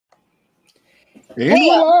And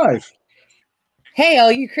we're live. Hey,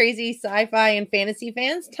 all you crazy sci-fi and fantasy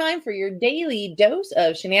fans, time for your daily dose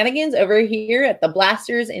of shenanigans over here at the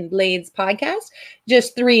Blasters and Blades podcast.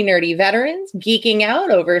 Just three nerdy veterans geeking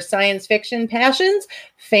out over science fiction passions,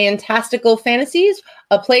 fantastical fantasies,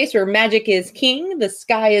 a place where magic is king, the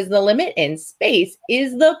sky is the limit, and space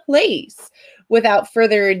is the place. Without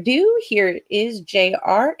further ado, here is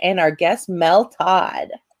JR and our guest, Mel Todd.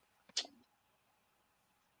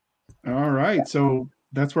 All right, so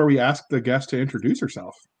that's where we ask the guest to introduce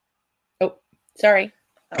herself. Oh, sorry.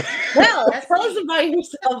 Well, tell us about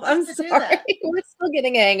yourself. I'm sorry. We're still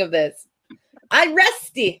getting a hang of this. I'm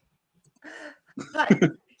rusty. Hi,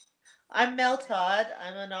 I'm Mel Todd.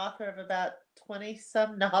 I'm an author of about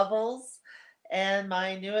 20-some novels, and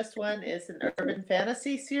my newest one is an urban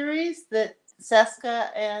fantasy series that Seska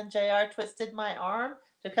and JR twisted my arm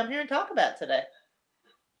to come here and talk about today.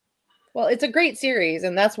 Well, it's a great series,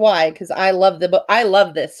 and that's why, because I love the book. I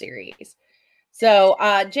love this series. So,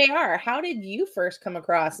 JR, how did you first come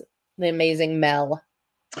across the amazing Mel?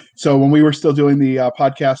 So when we were still doing the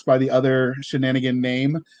podcast by the other shenanigan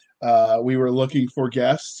name, we were looking for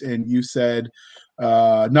guests, and you said,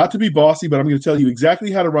 not to be bossy, but I'm going to tell you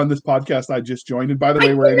exactly how to run this podcast I just joined. And by the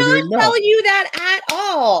way, we're interviewing Mel. I did not tell you that at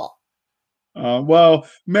all. Well,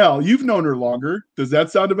 Mel, you've known her longer. Does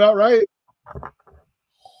that sound about right?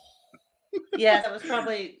 Yeah, that was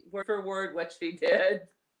probably word for word what she did.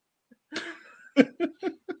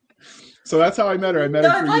 So that's how I met her. I met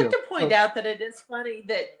her through you. I'd like to point out that it is funny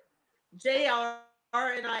that JR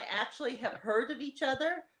and I actually have heard of each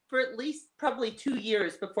other for at least probably 2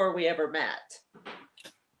 years before we ever met.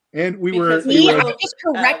 And we just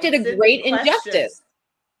corrected a great injustice.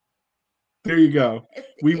 There you go.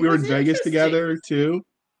 We were in Vegas together too.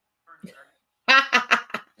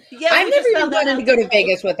 Yeah, I've never even wanted to go to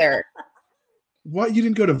Vegas with her. What? You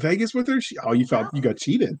didn't go to Vegas with her? You got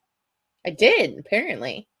cheated. I did,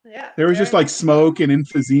 apparently. Yeah. There was just like smoke and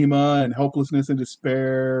emphysema and hopelessness and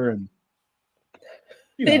despair, and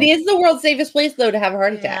it is the world's safest place though to have a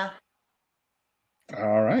heart attack. Yeah.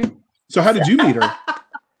 All right. So how did you meet her?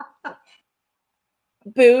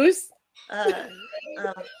 Booze.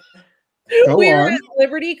 We were at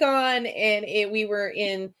Liberty Con, and we were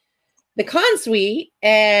in the con suite,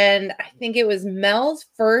 and I think it was Mel's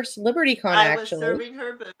first Liberty Con. I was serving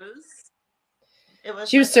her booze.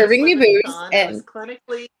 She was serving me booze, and I was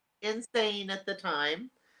clinically insane at the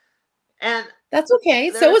time. And that's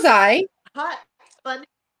okay. So was I. Hot, funny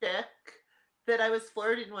chick that I was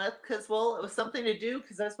flirting with because, well, it was something to do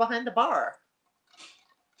because I was behind the bar.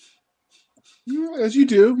 As you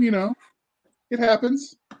do, it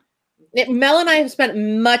happens. Mel and I have spent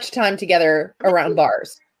much time together around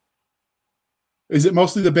bars. Is it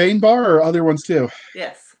mostly the Bain bar or other ones too?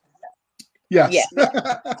 Yes. Yes.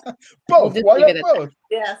 Both. Why not both?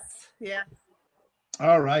 Yes. Yeah.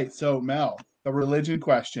 All right. So, Mel, the religion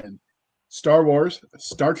question: Star Wars,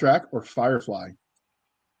 Star Trek, or Firefly?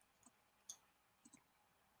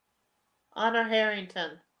 Honor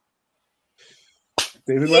Harrington.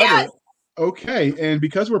 David Weber. Okay, and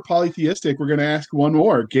because we're polytheistic, we're going to ask one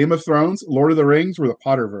more: Game of Thrones, Lord of the Rings, or the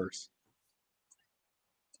Potterverse?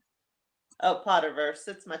 Oh, Potterverse.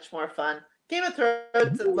 It's much more fun. Game of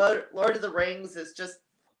Thrones and Lord of the Rings is just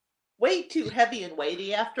way too heavy and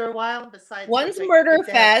weighty after a while. Besides, one's a murder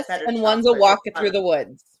fest and one's a walk through the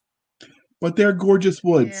woods. But they're gorgeous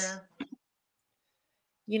woods. Yeah.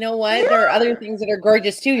 You know what? There are other things that are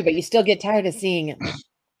gorgeous too, but you still get tired of seeing it.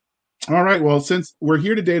 All right. Well, since we're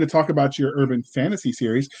here today to talk about your urban fantasy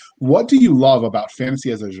series, what do you love about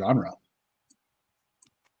fantasy as a genre?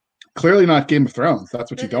 Clearly not Game of Thrones. That's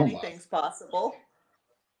what you don't love. Anything's possible.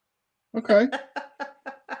 Okay.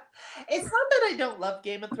 It's not that I don't love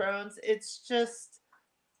Game of Thrones. It's just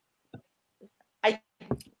I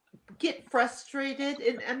get frustrated.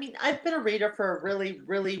 And I mean, I've been a reader for a really,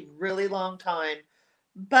 really, really long time.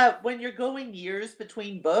 But when you're going years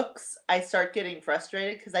between books, I start getting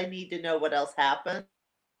frustrated because I need to know what else happens.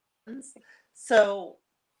 So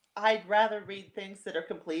I'd rather read things that are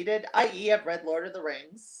completed, i.e. I've read Lord of the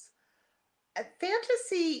Rings.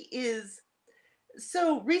 Fantasy is...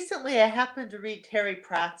 So recently I happened to read Terry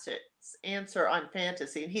Pratchett's answer on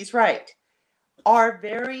fantasy, and he's right. Our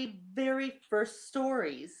very, very first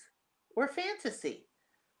stories were fantasy.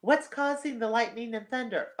 What's causing the lightning and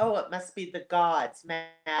thunder? Oh, it must be the gods mad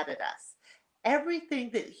at us. Everything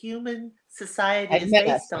that human society is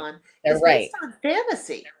based on is based on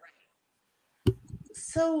fantasy.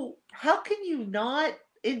 So how can you not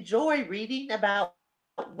enjoy reading about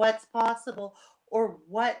what's possible or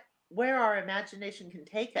where our imagination can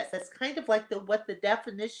take us? That's kind of like what the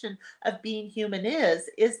definition of being human is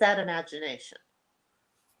that imagination.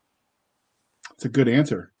 It's a good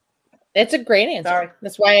answer. It's a great answer. Sorry.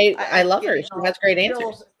 That's why I I'm love her. getting She all has great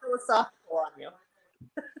answers. philosophical on you.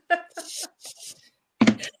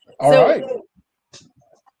 All So, right.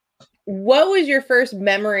 what was your first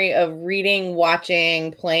memory of reading,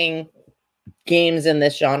 watching, playing games in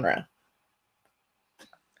this genre?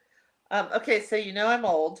 Okay, so I'm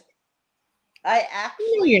old. I No,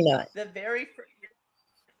 actually you're not. the very first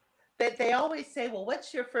that they always say, well,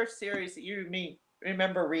 what's your first series that you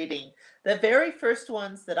remember reading? The very first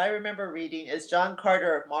ones that I remember reading is John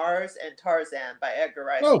Carter of Mars and Tarzan by Edgar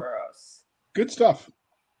Rice Oh, Burroughs. good stuff.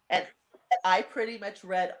 And I pretty much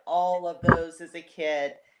read all of those as a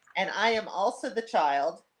kid. And I am also the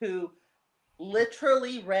child who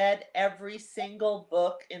literally read every single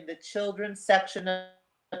book in the children's section of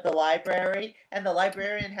the library. And the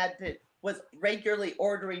librarian was regularly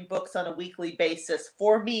ordering books on a weekly basis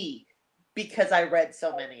for me because I read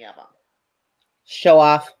so many of them. Show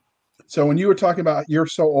off. So when you were talking about you're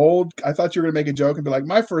so old, I thought you were going to make a joke and be like,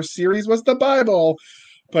 my first series was the Bible.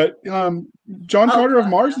 But John Carter of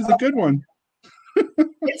God, Mars no. is a good one.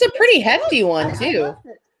 It's a pretty hefty one, I too. loved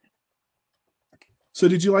it. So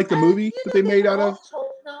did you like the movie that they They made were out of? all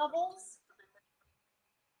pulp novels.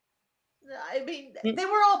 I mean, Mm. they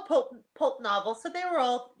were all pulp novels, so they were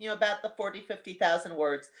all, about the 40, 50,000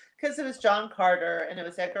 words, because it was John Carter, and it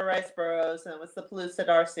was Edgar Rice Burroughs, and it was the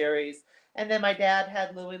Pellucidar series, and then my dad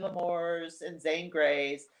had Louis L'Amour's and Zane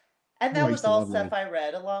Grey's, and Oh, that I was used to all love stuff Louis. I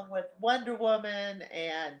read, along with Wonder Woman,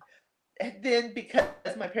 and then because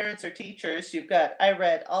my parents are teachers, I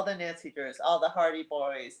read all the Nancy Drews, all the Hardy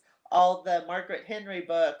Boys, all the Margaret Henry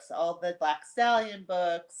books, all the Black Stallion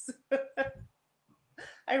books.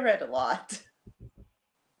 I read a lot.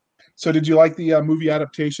 So did you like the movie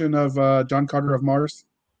adaptation of John Carter of Mars?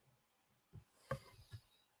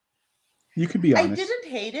 You can be I honest. didn't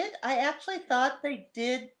hate it. I actually thought they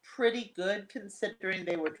did pretty good considering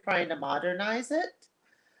they were trying to modernize it.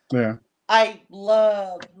 Yeah. I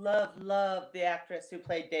love, love, love the actress who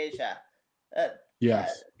played Deja. Uh, uh,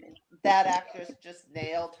 Yes. that actress just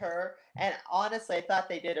nailed her. And honestly, I thought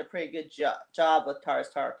they did a pretty good job with Tars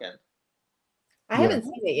Tarkin. I Yeah. haven't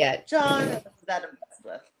seen it yet. John, I was that impressed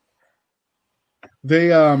with.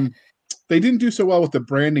 They didn't do so well with the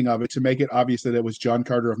branding of it to make it obvious that it was John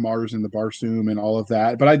Carter of Mars and the Barsoom and all of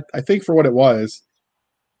that. But I think for what it was,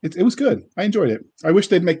 it was good. I enjoyed it. I wish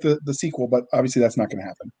they'd make the sequel, but obviously that's not going to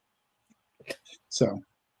happen. So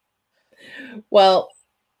Well,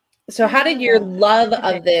 so how did your Well, love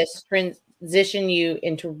of this transition you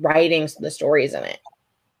into writing the stories in it?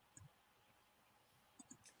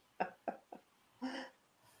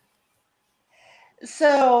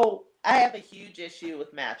 So I have a huge issue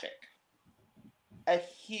with magic. A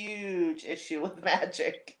huge issue with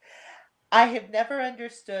magic. I have never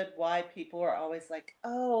understood why people are always like,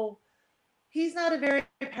 oh, he's not a very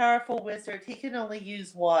powerful wizard. He can only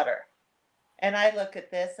use water. And I look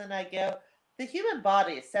at this and I go, the human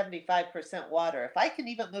body is 75% water. If I can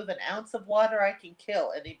even move an ounce of water, I can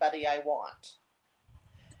kill anybody I want.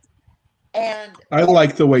 And I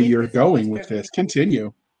like the way it you're has always going with driven me this.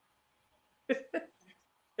 Continue.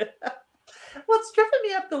 Well, it's driven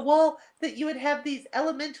me up the wall that you would have these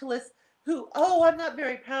elementalists who, oh, I'm not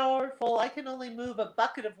very powerful. I can only move a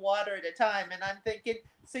bucket of water at a time. And I'm thinking,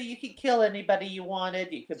 so you could kill anybody you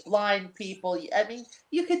wanted. You could blind people. I mean,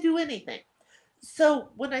 you could do anything. So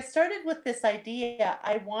when I started with this idea,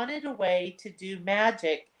 I wanted a way to do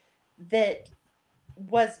magic that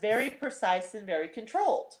was very precise and very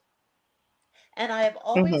controlled. And I have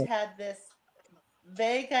always Mhm. had this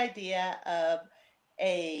vague idea of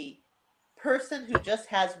a person who just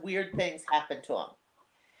has weird things happen to them.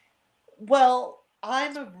 Well,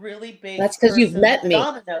 I'm a really big That's because you've person met with me.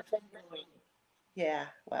 domino thinking. Yeah,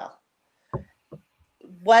 well,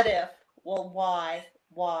 what if? Well, why?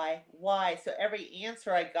 Why? So every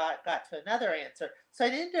answer I got to another answer. So I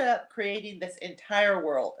ended up creating this entire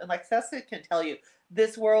world. And like Cecily can tell you,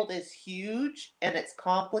 this world is huge and it's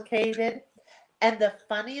complicated. And the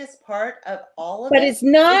funniest part of all of But it it's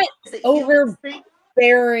not is that humans think,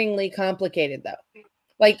 overbearingly complicated, though.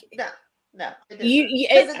 Like no, it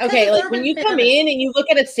isn't. Because okay, it's like when urban you come fantasy. in and you look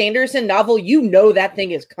at a Sanderson novel, you know that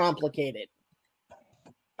thing is complicated.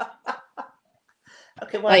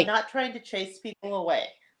 Okay, well, I'm Like not trying to chase people away.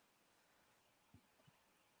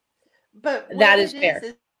 But that what is it fair.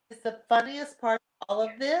 is the funniest part of all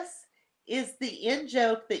of this is the in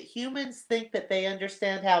joke that humans think that they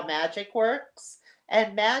understand how magic works,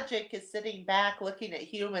 and magic is sitting back looking at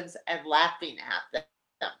humans and laughing at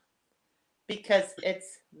them because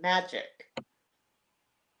it's magic.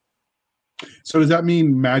 So does that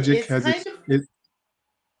mean magic It's has kind its of it?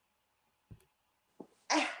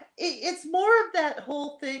 it's more of that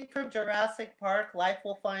whole thing from Jurassic Park, life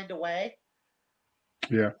will find a way.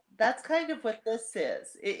 Yeah. That's kind of what this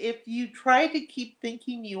is. If you try to keep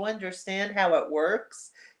thinking you understand how it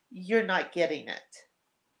works, you're not getting it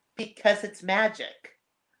because it's magic.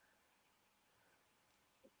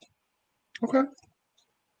 Okay.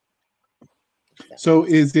 So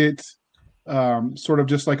is it sort of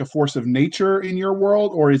just like a force of nature in your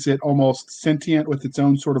world, or is it almost sentient with its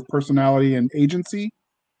own sort of personality and agency?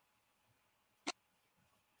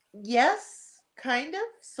 Yes, kind of,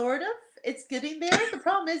 sort of. It's getting there. The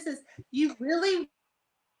problem is you really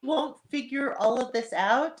won't figure all of this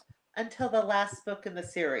out until the last book in the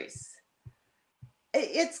series.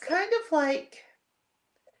 It's kind of like,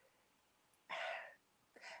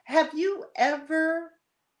 have you ever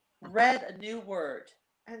read a new word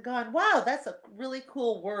and gone, wow, that's a really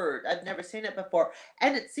cool word. I've never seen it before.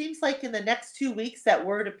 And it seems like in the next 2 weeks, that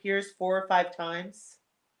word appears 4 or 5 times.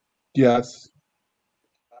 Yes.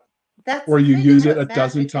 That's Or you kind of use it a what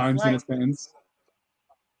dozen magic is times in a like. sentence.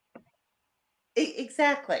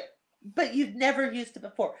 Exactly. But you've never used it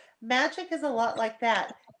before. Magic is a lot like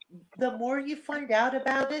that. The more you find out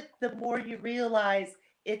about it, the more you realize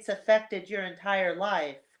it's affected your entire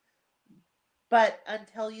life. But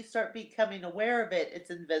until you start becoming aware of it, it's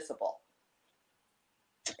invisible.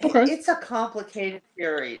 Okay. It's a complicated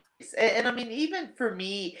series. And I mean, even for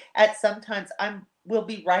me, at sometimes will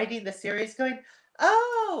be writing the series going,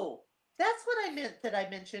 oh, that's what I meant that I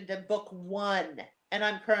mentioned in book 1. And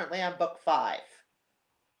I'm currently on book 5.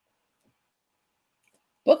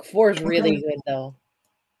 Book 4 is Okay. really good, though.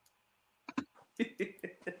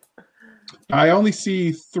 I only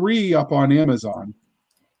see 3 up on Amazon.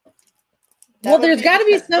 Well, That would there's be got to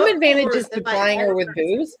be because some book 4 advantages is to in my buying her with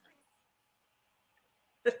editor's.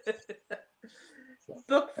 booze.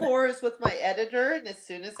 Book 4 is with my editor, and as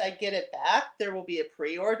soon as I get it back, there will be a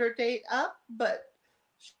pre-order date up, but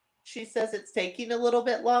she says it's taking a little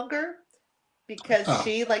bit longer because Ah,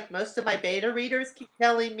 she, like most of my beta readers, keep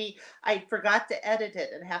telling me I forgot to edit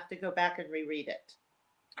it and have to go back and reread it.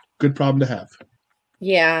 good problem to have.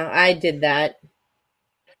 Yeah, I did that.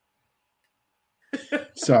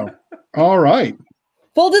 So, all right.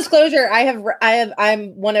 Full disclosure, I'm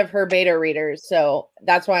one of her beta readers, so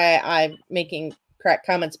that's why I'm making correct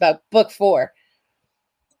comments about book 4.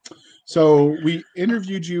 So we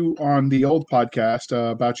interviewed you on the old podcast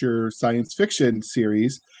about your science fiction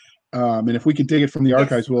series, and if we can dig it from the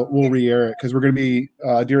archives, Yes. we'll re-air it because we're going to be,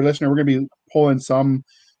 dear listener, we're going to be pulling some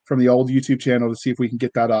from the old YouTube channel to see if we can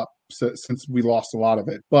get that up. So, since we lost a lot of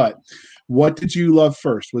it, but what did you love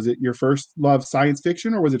first? Was it your first love science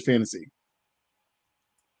fiction or was it fantasy?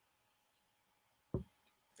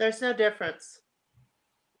 There's no difference.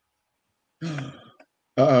 Uh-oh,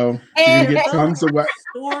 you're going And to get They're both tons of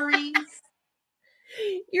stories.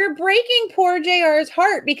 you're breaking poor JR's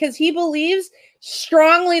heart because he believes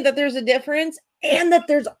strongly that there's a difference and that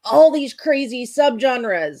there's all these crazy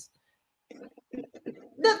subgenres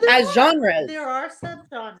No, as genres. there are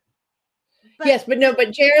subgenres. Yes, but no,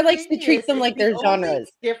 but JR the likes to thing treat them is like the they're only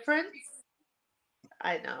genres. difference.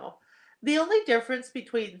 I know. The only difference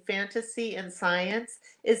between fantasy and science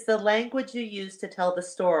is the language you use to tell the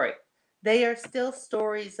story. They are still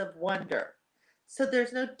stories of wonder. So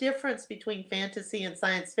there's no difference between fantasy and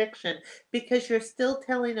science fiction because you're still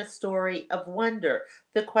telling a story of wonder.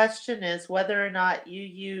 The question is whether or not you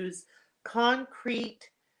use concrete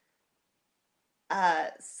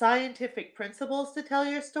scientific principles to tell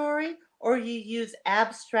your story or you use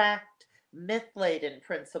abstract myth-laden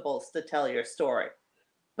principles to tell your story.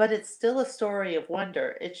 But it's still a story of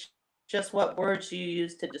wonder. It's just what words you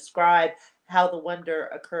use to describe how the wonder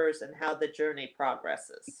occurs and how the journey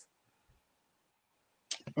progresses.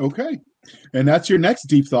 Okay. And that's your next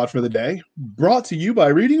deep thought for the day, brought to you by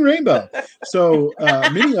Reading Rainbow. So,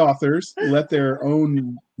 many authors let their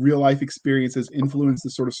own real life experiences influence the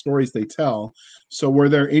sort of stories they tell. So, were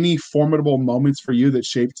there any formidable moments for you that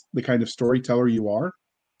shaped the kind of storyteller you are?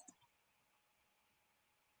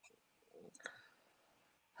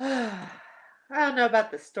 I don't know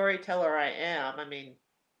about the storyteller I am. I mean,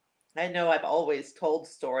 I know I've always told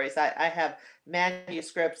stories. I have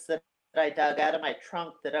manuscripts that I dug out of my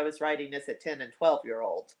trunk that I was writing as a 10 and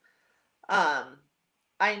 12-year-old. Um,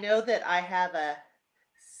 I know that I have a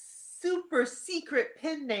super secret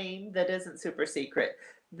pen name that isn't super secret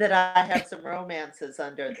that I have some romances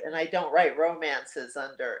under, and I don't write romances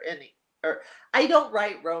under any, or I don't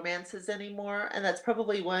write romances anymore, and that's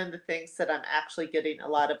probably one of the things that I'm actually getting a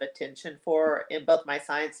lot of attention for in both my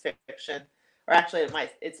science fiction, or actually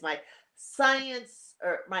it's my science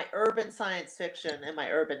or my urban science fiction and my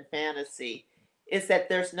urban fantasy, is that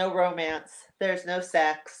there's no romance, there's no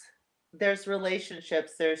sex, there's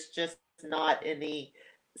relationships. There's just not any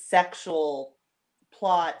sexual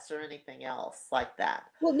plots or anything else like that.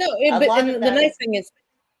 Well, no, A but lot of and the that nice is thing is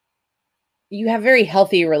you have very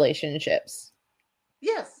healthy relationships.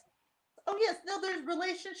 yes. Oh yes, no, there's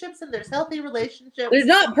relationships and there's healthy They're relationships,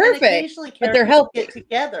 not and perfect, occasionally but they're characters healthy. get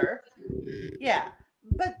together. Yeah,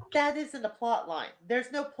 but that isn't a plot line.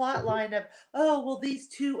 There's no plot line of, oh, will these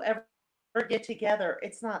two ever get together?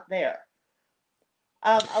 It's not there.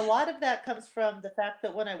 A lot of that comes from the fact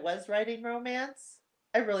that when I was writing romance,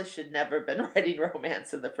 I really should never have been writing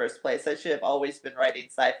romance in the first place. I should have always been writing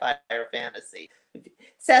sci-fi or fantasy.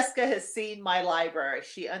 Seska has seen my library.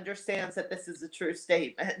 She understands that this is a true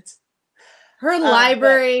statement. Her But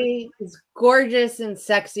library is gorgeous and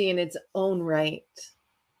sexy in its own right.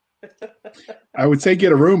 I would say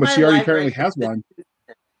get a room, but my she already library apparently has one.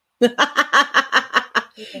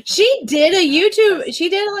 She did a YouTube, she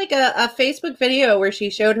did like a Facebook video where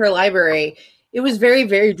she showed her library. It was very,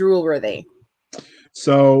 very drool worthy.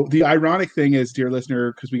 So the ironic thing is, dear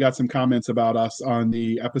listener, because we got some comments about us on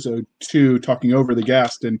the episode 2 talking over the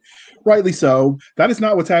guest, and rightly so, that is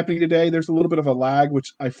not what's happening today. There's a little bit of a lag,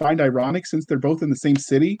 which I find ironic since they're both in the same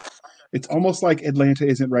city. It's almost like Atlanta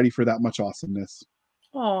isn't ready for that much awesomeness.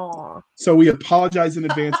 Aww. So we apologize in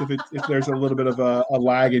advance if there's a little bit of a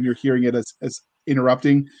lag and you're hearing it as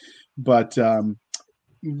interrupting. But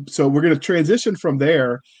so we're going to transition from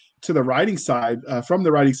there to the writing side, from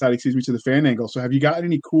the writing side, excuse me, to the fan angle. So have you got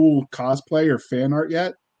any cool cosplay or fan art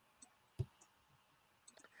yet?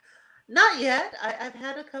 not yet. I've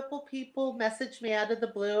had a couple people message me out of the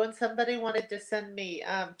blue, and somebody wanted to send me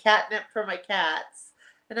catnip for my cats.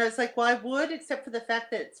 And I was like, well, I would, except for the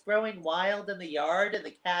fact that it's growing wild in the yard, and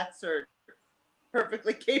the cats are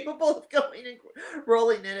perfectly capable of going and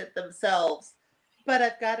rolling in it themselves. But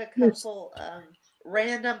I've got a couple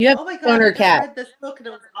random, You have oh my to God, own I her just cat. read this book and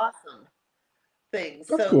it was awesome things.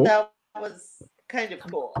 That's So cool. that was kind of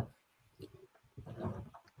cool.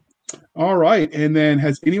 All right. And then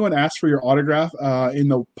has anyone asked for your autograph in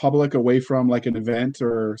the public away from like an event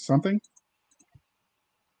or something?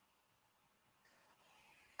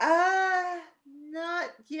 Not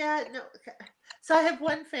yet. No. So I have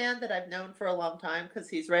one fan that I've known for a long time because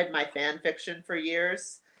he's read my fan fiction for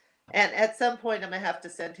years. And at some point, I'm going to have to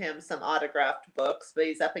send him some autographed books, but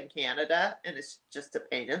he's up in Canada and it's just a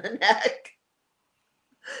pain in the neck.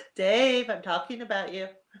 Dave, I'm talking about you.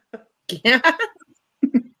 Yeah.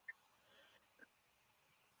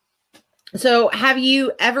 So have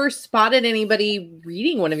you ever spotted anybody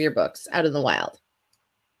reading one of your books out in the wild?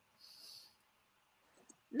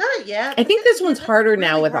 Not yet. I think this one's it's harder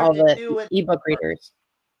now really with hard all to the do with- ebook readers.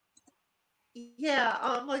 Yeah,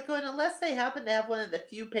 I'm like going, unless they happen to have one of the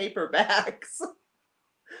few paperbacks.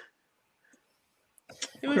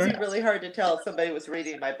 It would be really hard to tell if somebody was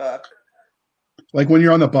reading my book. Like when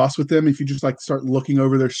you're on the bus with them, if you just like start looking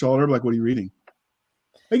over their shoulder, like, what are you reading?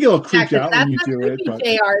 They get a little creeped out when you do it. But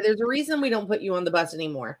JR, there's a reason we don't put you on the bus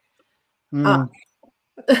anymore. Okay.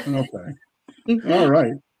 All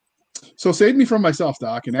right. So save me from myself,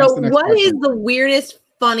 Doc, and ask So the next what question. is the weirdest,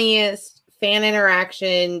 funniest fan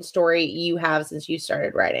interaction story you have since you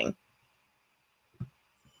started writing?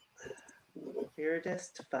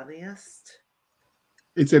 Weirdest, funniest?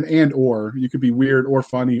 It's an and or. You could be weird or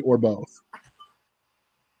funny or both.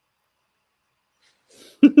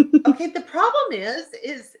 Okay, the problem is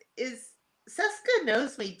Seska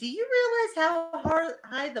knows me. Do you realize how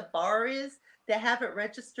high the bar is to have it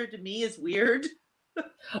registered to me as weird?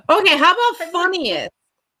 Okay, how about funniest?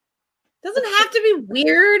 Doesn't have to be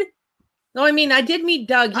weird. No, I mean, I did meet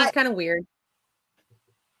Doug. He's kind of weird.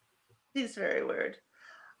 He's very weird.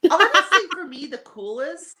 Honestly, for me, the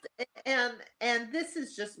coolest, and this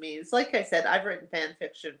is just me. It's like I said, I've written fan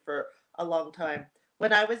fiction for a long time.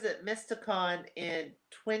 When I was at Mysticon in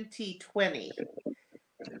 2020,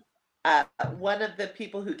 one of the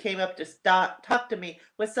people who came up to talk to me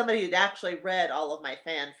was somebody who'd actually read all of my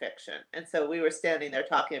fan fiction. And so we were standing there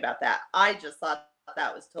talking about that. I just thought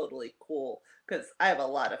that was totally cool because I have a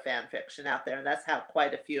lot of fan fiction out there. And that's how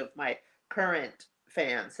quite a few of my current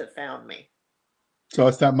fans have found me. So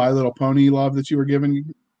it's that My Little Pony love that you were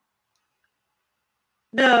giving?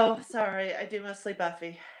 No, sorry. I do mostly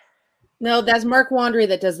Buffy. No, that's Mark Wandry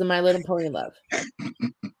that does the My Little Pony love.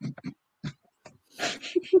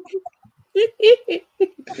 We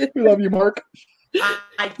love you, Mark.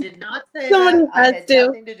 I did not say Somebody that. I has had to.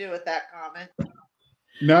 nothing to do with that comment.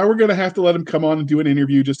 Now we're going to have to let him come on and do an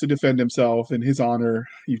interview just to defend himself in his honor.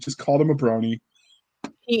 You just called him a brony.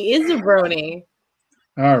 He is a brony.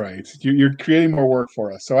 All right. You're creating more work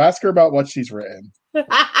for us. So ask her about what she's written.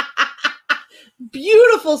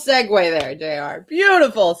 Beautiful segue there, JR.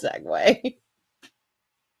 Beautiful segue.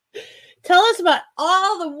 Tell us about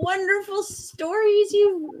all the wonderful stories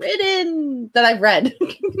you've written that I've read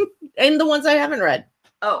and the ones I haven't read.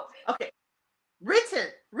 Oh, okay. Written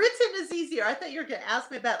is easier. I thought you were going to ask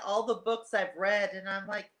me about all the books I've read, and I'm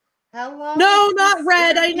like, how long? No, not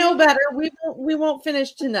read. I know better. We won't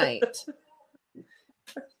finish tonight.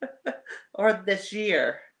 Or this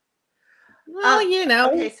year. Well, you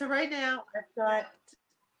know. Okay, so right now I've got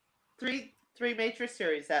three major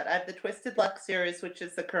series out. I have the Twisted Luck series, which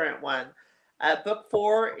is the current one. Book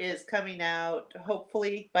 4 is coming out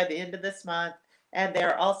hopefully by the end of this month, and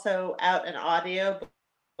they're also out in audio.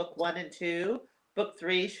 Book 1 and 2. Book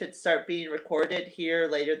 3 should start being recorded here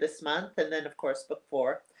later this month, and then of course Book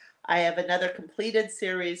 4. I have another completed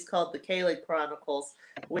series called the Kaylee Chronicles,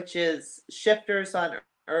 which is shifters on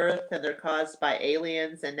Earth, and they're caused by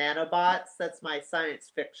aliens and nanobots. That's my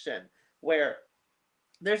science fiction, where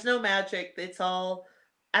there's no magic. It's all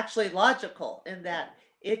actually logical in that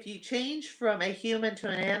if you change from a human to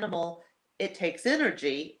an animal, it takes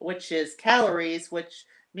energy, which is calories, which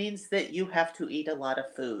means that you have to eat a lot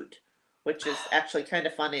of food, which is actually kind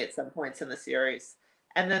of funny at some points in the series.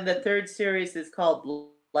 And then the third series is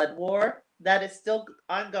called Blood War. That is still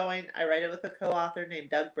ongoing. I write it with a co-author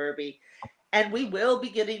named Doug Burby. And we will be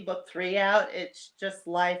getting book 3 out. It's just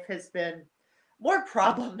life has been more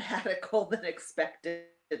problematical than expected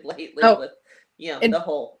lately with, the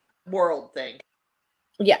whole world thing.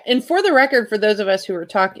 Yeah. And for the record, for those of us who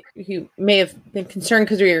may have been concerned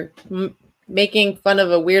because we were making fun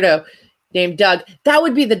of a weirdo named Doug, that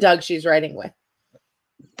would be the Doug she's writing with.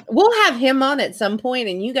 We'll have him on at some point,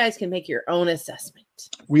 and you guys can make your own assessment.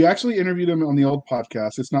 We actually interviewed him on the old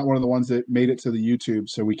podcast. It's not one of the ones that made it to the YouTube,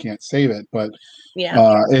 so we can't save it. But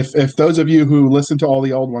if those of you who listen to all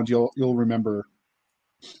the old ones, you'll remember.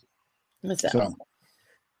 So,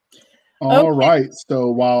 all right. So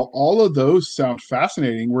while all of those sound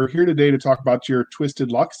fascinating, we're here today to talk about your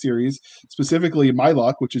Twisted Luck series, specifically My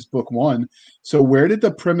Luck, which is book 1. So where did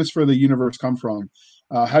the premise for the universe come from?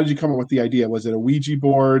 How did you come up with the idea? Was it a Ouija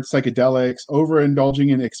board, psychedelics,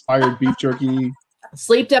 overindulging in expired beef jerky?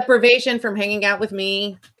 Sleep deprivation from hanging out with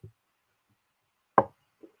me.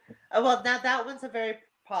 Well, now that one's a very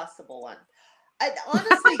possible one.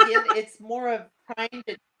 Honestly, again, it's more of trying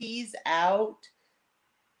to tease out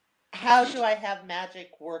how do I have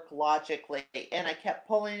magic work logically? And I kept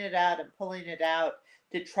pulling it out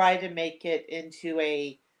to try to make it into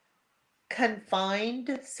a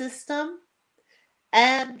confined system.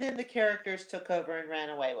 And then the characters took over and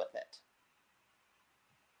ran away with it.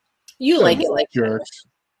 You like it like jerks.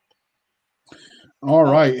 All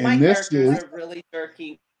right. My characters are really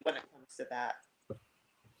jerky when it comes to that.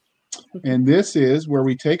 And this is where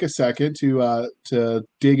we take a second to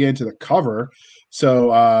dig into the cover.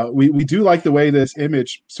 So we do like the way this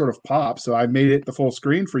image sort of pops. So I made it the full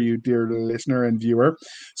screen for you, dear listener and viewer.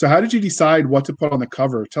 So how did you decide what to put on the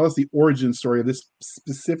cover? Tell us the origin story of this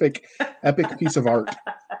specific epic piece of art.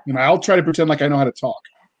 I'll try to pretend like I know how to talk.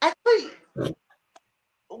 Actually,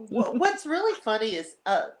 what's really funny is,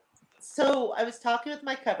 so I was talking with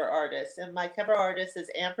my cover artist, and my cover artist is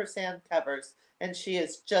Ampersand Covers, and she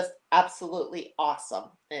is just absolutely awesome.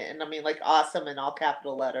 And I mean, like, awesome in all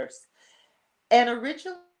capital letters. And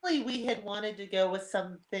originally we had wanted to go with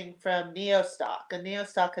something from Neostock, and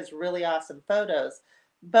Neostock has really awesome photos,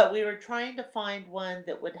 but we were trying to find one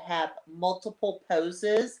that would have multiple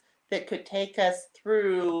poses that could take us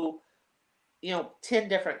through, 10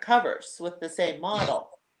 different covers with the same model.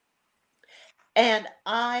 And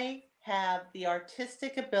I have the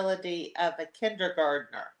artistic ability of a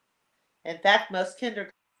kindergartner. In fact, most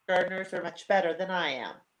kindergartners are much better than I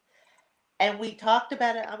am. And we talked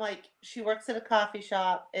about it. I'm like, she works at a coffee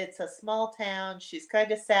shop. It's a small town. She's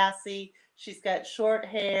kind of sassy. She's got short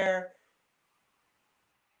hair.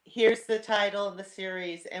 Here's the title of the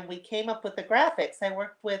series. And we came up with the graphics. I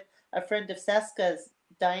worked with a friend of Seska's,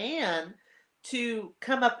 Diane, to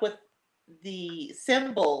come up with the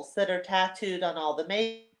symbols that are tattooed on all the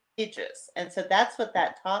mages. And so that's what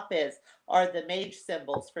that top is, are the mage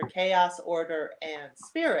symbols for chaos, order, and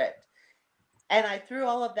spirit. And I threw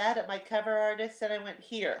all of that at my cover artist, and I went,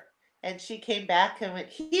 here. And she came back and went,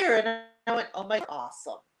 here. And I went, oh my,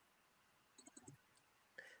 awesome.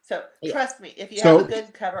 So trust me, if you have a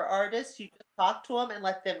good cover artist, you just talk to them and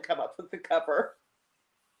let them come up with the cover.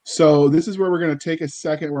 So this is where we're going to take a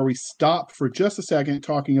second where we stop for just a second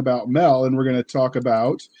talking about Mel, and we're going to talk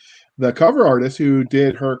about the cover artist who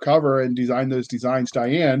did her cover and designed those designs.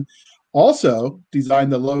 Diane also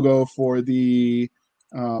designed the logo for the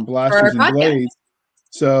Blasters and Blades.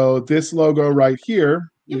 So this logo right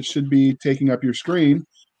here it should be taking up your screen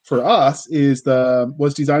for us,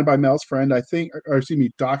 was designed by Mel's friend, I think, or excuse me,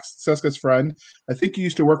 Doc Seska's friend. I think you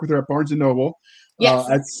used to work with her at Barnes and Noble.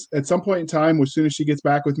 Yes. At some point in time, as soon as she gets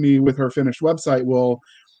back with me with her finished website, we'll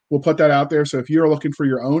put that out there. So if you're looking for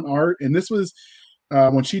your own art, and this was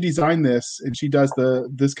when she designed this, and she does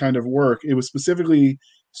this kind of work, it was specifically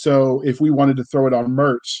so if we wanted to throw it on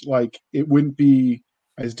merch, like it wouldn't be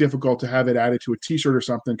as difficult to have it added to a T-shirt or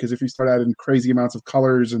something. Because if you start adding crazy amounts of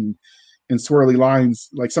colors and swirly lines,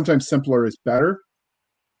 like sometimes simpler is better.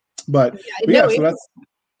 But No, yeah, so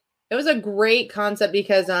it was a great concept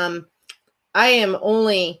because I am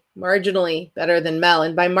only marginally better than Mel,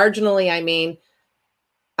 and by marginally I mean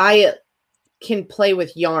I can play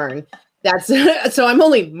with yarn. That's so I'm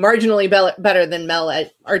only marginally better than Mel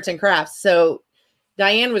at arts and crafts. So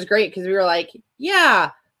Diane was great because we were like,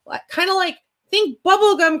 yeah, kind of like think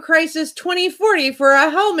Bubblegum Crisis 2040 for a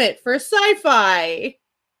helmet for sci-fi.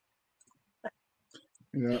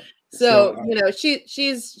 yeah. So you know,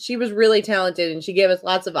 she was really talented, and she gave us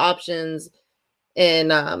lots of options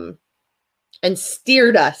and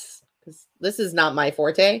steered us because this is not my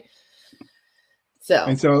forte.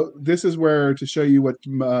 So this is where, to show you what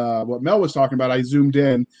Mel was talking about, I zoomed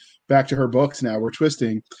in back to her books. Now we're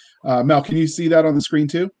twisting. Mel, can you see that on the screen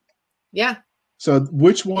too? Yeah. So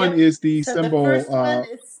which one is the symbol? The first one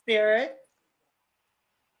is spirit.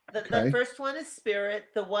 Okay. The first one is spirit.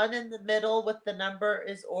 The one in the middle with the number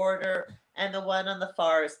is order, and the one on the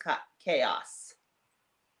far is chaos.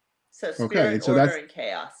 So spirit, order, and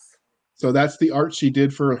chaos. So that's the art she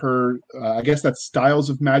did for her. I guess that's styles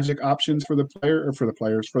of magic options for the player, or for the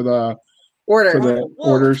players, for the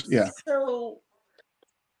orders. Yeah. So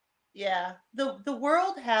yeah, the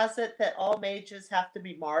world has it that all mages have to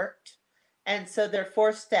be marked, and so they're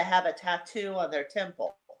forced to have a tattoo on their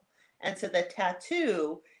temple, and so the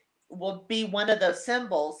tattoo will be one of those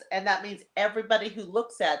symbols, and that means everybody who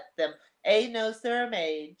looks at them, A, knows they're a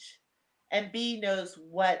mage, and B, knows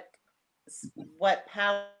what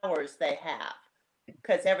powers they have,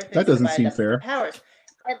 because everything's that doesn't divided seem up fair. into powers.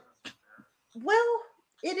 And well,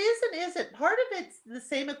 it is and isn't. Part of it's the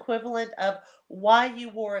same equivalent of why you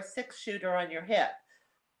wore a 6-shooter on your hip,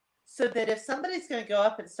 so that if somebody's going to go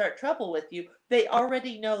up and start trouble with you, they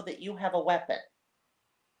already know that you have a weapon.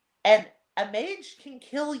 And a mage can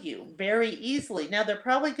kill you very easily. Now they're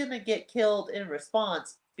probably going to get killed in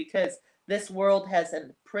response because this world has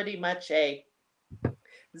pretty much a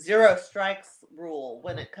 0 strikes rule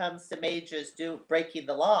when it comes to mages breaking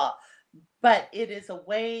the law. But it is a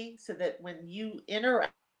way so that when you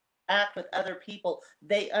interact with other people,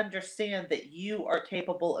 they understand that you are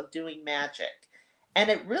capable of doing magic. And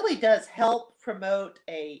it really does help promote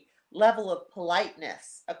a level of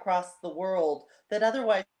politeness across the world that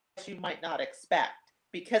otherwise you might not expect,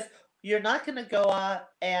 because you're not going to go out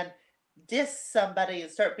and diss somebody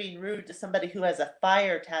and start being rude to somebody who has a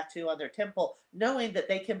fire tattoo on their temple, knowing that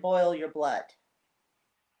they can boil your blood.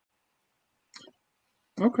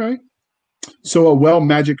 Okay. So a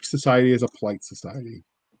well-magicked society is a polite society.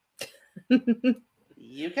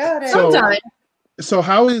 You got it. Sometimes. So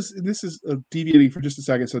how is this is deviating for just a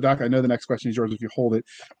second. So Doc, I know the next question is yours if you hold it.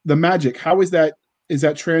 The magic, how is that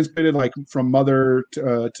transmitted, like from mother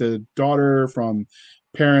to daughter, from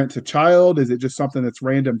parent to child? Is it just something that's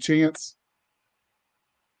random chance?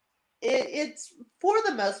 It's for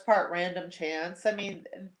the most part random chance. I mean,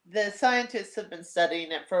 the scientists have been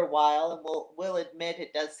studying it for a while, and will admit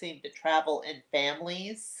it does seem to travel in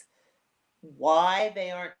families. Why, they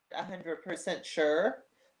aren't 100% sure,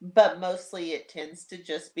 but mostly it tends to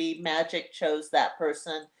just be magic chose that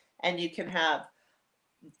person. And you can have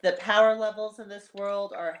the power levels in this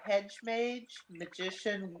world are hedge mage,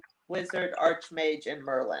 magician, wizard, archmage, and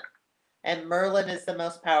Merlin. And Merlin is the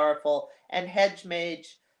most powerful, and hedge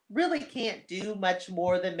mage really can't do much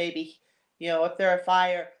more than maybe, if they're a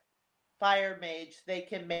fire mage, they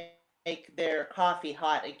can make their coffee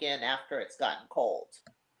hot again after it's gotten cold.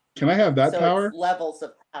 Can I have that power? It's levels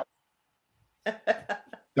of power.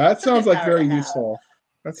 That sounds like very useful.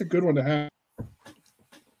 That's a good one to have.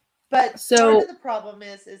 But part of the problem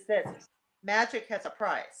is that magic has a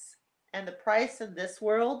price. And the price in this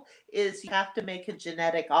world is you have to make a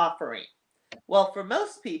genetic offering. Well, for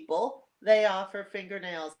most people, they offer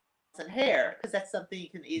fingernails and hair because that's something you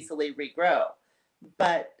can easily regrow.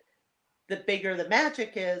 But the bigger the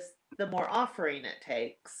magic is, the more offering it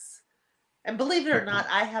takes. And believe it or not,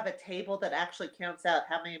 I have a table that actually counts out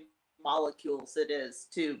how many molecules it is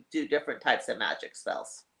to do different types of magic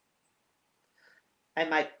spells. I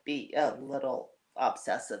might be a little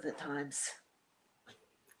obsessive at times.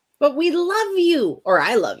 But we love you, or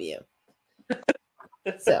I love you.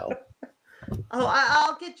 So Oh,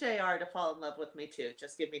 I'll get JR to fall in love with me too.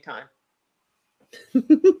 Just give me time.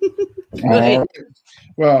 All right.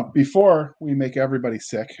 Well, before we make everybody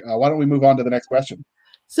sick, why don't we move on to the next question?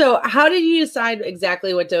 So, how did you decide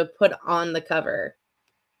exactly what to put on the cover?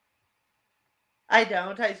 I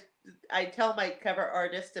don't. I tell my cover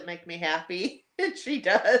artist to make me happy, and she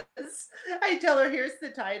does. I tell her, here's the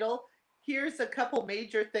title. Here's a couple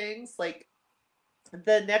major things, like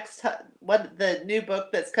the next one, the new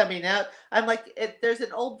book that's coming out. I'm like, there's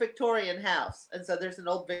an old Victorian house, and so there's an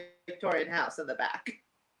old Victorian house in the back.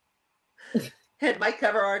 And my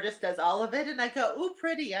cover artist does all of it, and I go, ooh,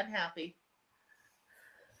 pretty, I'm happy.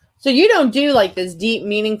 So you don't do like this deep,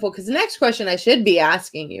 meaningful, because the next question I should be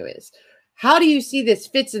asking you is, how do you see this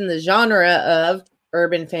fits in the genre of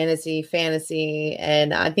urban fantasy,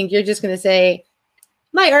 and I think you're just going to say,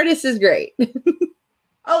 my artist is great.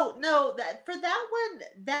 Oh, no, for that one,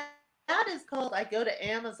 that is called, I go to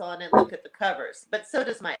Amazon and look at the covers, but so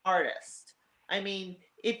does my artist. I mean,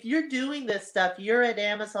 if you're doing this stuff, you're at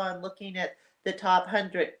Amazon looking at the top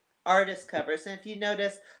 100 artist covers. And if you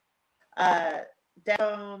notice,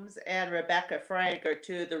 Holmes and Rebecca Frank are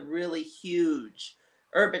two of the really huge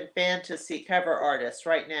urban fantasy cover artists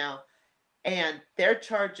right now. And they're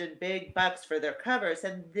charging big bucks for their covers.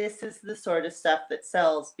 And this is the sort of stuff that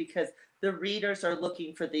sells because the readers are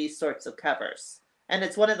looking for these sorts of covers. And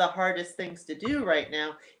it's one of the hardest things to do right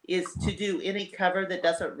now is to do any cover that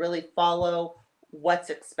doesn't really follow what's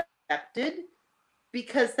expected,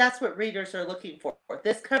 because that's what readers are looking for.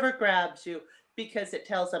 This cover grabs you because it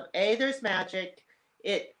tells them, A, there's magic.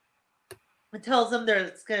 It tells them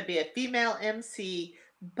there's going to be a female MC,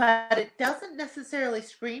 but it doesn't necessarily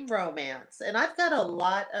scream romance. And I've got a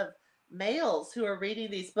lot of males who are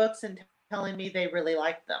reading these books and telling me they really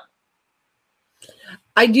like them.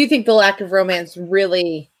 I do think the lack of romance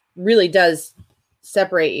really, really does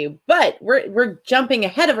separate you, but we're jumping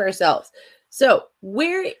ahead of ourselves. So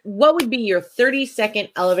what would be your 30-second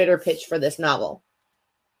elevator pitch for this novel?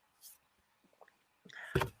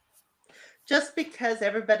 Just because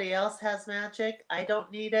everybody else has magic, I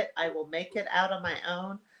don't need it. I will make it out on my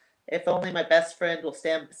own. If only my best friend will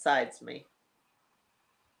stand beside me.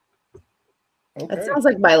 Okay. That sounds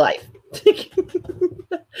like my life.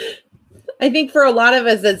 I think for a lot of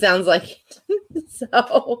us, that sounds like it.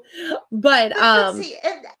 So, but see,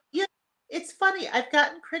 and you know, it's funny. I've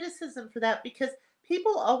gotten criticism for that because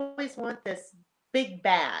people always want this big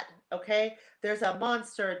bad. Okay, there's a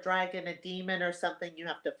monster, a dragon, a demon, or something you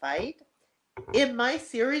have to fight. In my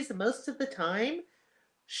series, most of the time,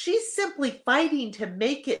 she's simply fighting to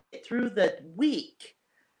make it through the week.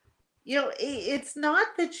 You know, it's not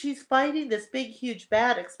that she's fighting this big, huge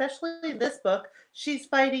bad, especially in this book. She's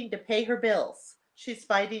fighting to pay her bills. She's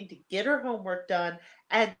fighting to get her homework done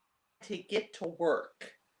and to get to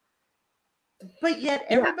work. But yet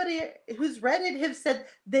everybody who's read it have said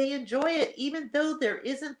they enjoy it, even though there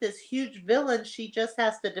isn't this huge villain she just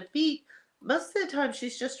has to defeat. Most of the time,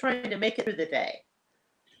 she's just trying to make it through the day.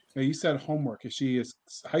 Now, you said homework. Is she a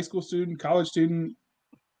high school student, college student?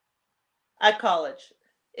 At college.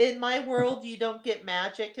 In my world, you don't get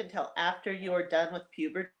magic until after you're done with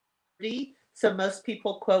puberty. So most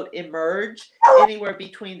people, quote, emerge anywhere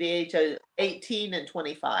between the age of 18 and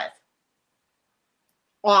 25.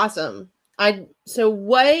 Awesome. You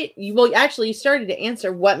started to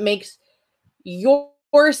answer what makes your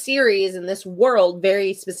series in this world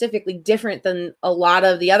very specifically different than a lot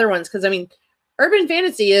of the other ones. Because, I mean, urban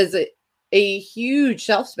fantasy is a huge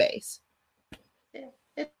shelf space.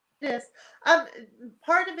 It is.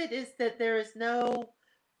 Part of it is that there is no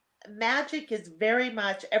magic is very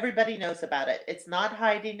much, everybody knows about it. It's not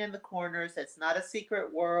hiding in the corners. It's not a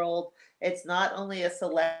secret world. It's not only a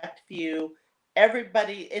select few.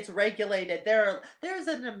 Everybody, it's regulated. There's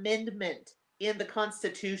an amendment in the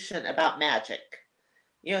Constitution about magic.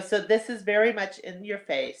 You know, so this is very much in your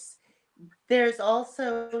face. There's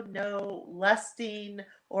also no lusting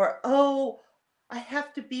or, oh, I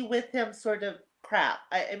have to be with him sort of crap.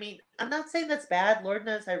 I mean, I'm not saying that's bad. Lord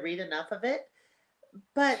knows I read enough of it.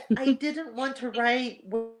 But I didn't want to write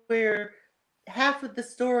where half of the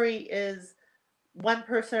story is one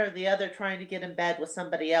person or the other trying to get in bed with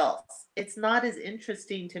somebody else. It's not as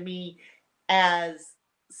interesting to me as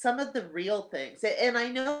some of the real things. And I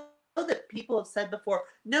know that people have said before,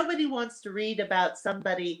 nobody wants to read about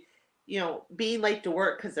somebody, you know, being late to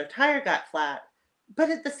work because their tire got flat. But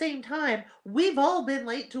at the same time, we've all been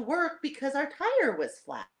late to work because our tire was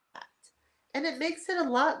flat. And it makes it a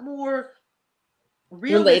lot more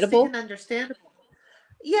realistic relatable and understandable.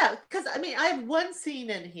 Yeah, because I mean, I have one scene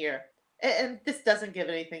in here, and this doesn't give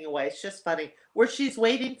anything away. It's just funny, where she's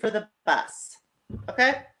waiting for the bus.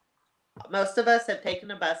 Okay? Most of us have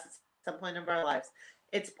taken a bus at some point of our lives.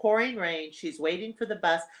 It's pouring rain. She's waiting for the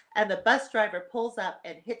bus, and the bus driver pulls up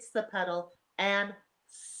and hits the pedal and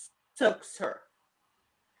soaks her.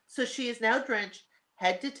 So she is now drenched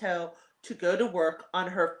head to toe to go to work on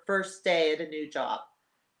her first day at a new job.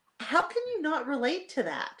 How can you not relate to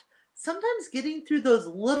that? Sometimes getting through those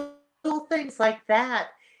little things like that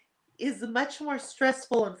is much more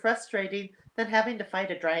stressful and frustrating than having to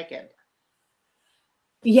fight a dragon.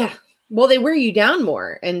 Yeah. Well, they wear you down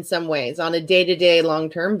more in some ways on a day-to-day,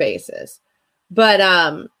 long-term basis.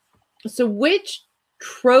 But so which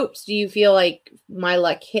tropes do you feel like My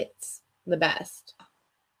Luck hits the best?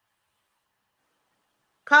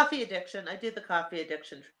 Coffee addiction. I did the coffee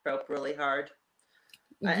addiction trope really hard.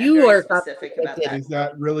 I'm You very are specific about that. Is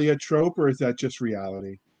that really a trope or is that just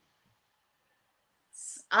reality?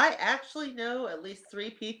 I actually know at least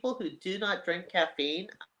 3 people who do not drink caffeine.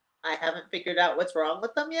 I haven't figured out what's wrong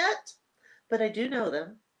with them yet, but I do know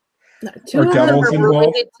them. Two of them devils are involved?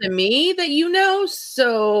 related to me that you know,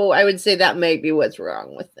 so I would say that might be what's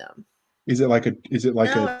wrong with them. Is it like No, a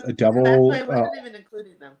actually, I devil? wasn't even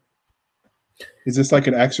including them. Is this like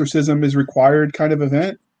an exorcism is required kind of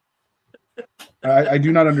event? I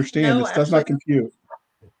do not understand. No, This does not actually,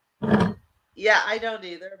 compute. yeah, I don't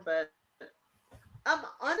either. But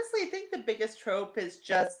honestly, I think the biggest trope is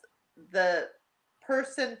just the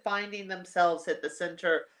person finding themselves at the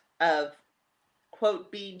center of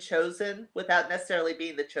quote being chosen without necessarily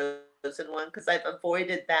being the chosen one. Because I've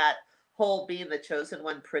avoided that whole being the chosen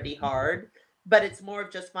one pretty hard. But it's more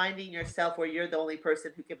of just finding yourself where you're the only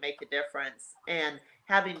person who can make a difference and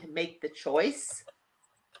having to make the choice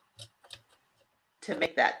to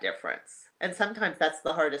make that difference. And sometimes that's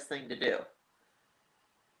the hardest thing to do.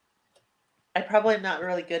 I probably am not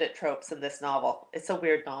really good at tropes in this novel. It's a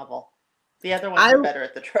weird novel. The other ones are better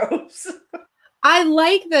at the tropes. I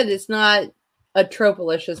like that it's not a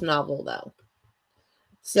tropalicious novel, though.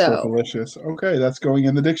 So, Tropalicious. Okay, that's going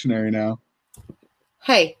in the dictionary now.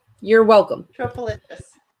 hey, you're welcome. Tropalicious.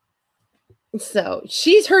 So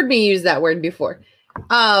she's heard me use that word before.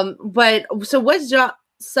 But so what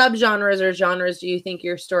subgenres or genres do you think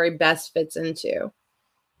your story best fits into?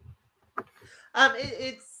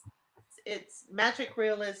 It's magic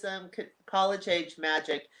realism, college age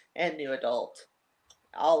magic, and new adult,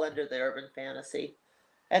 all under the urban fantasy.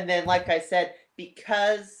 And then, like I said, we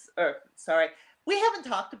haven't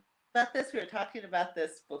talked about this. We were talking about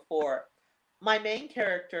this before. My main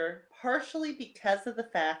character, partially because of the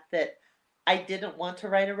fact that I didn't want to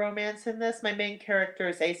write a romance in this, my main character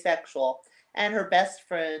is asexual, and her best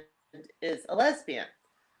friend is a lesbian.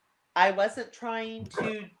 I wasn't trying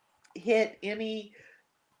to hit any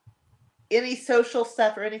social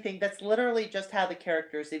stuff or anything. That's literally just how the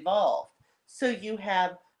characters evolved. So you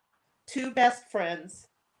have 2 best friends,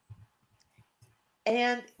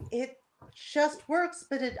 and it just works.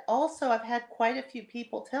 But it also, I've had quite a few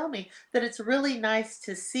people tell me that it's really nice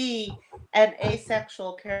to see an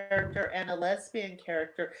asexual character and a lesbian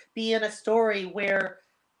character be in a story where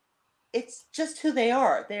it's just who they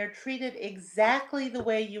are. They're treated exactly the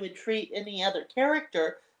way you would treat any other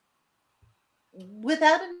character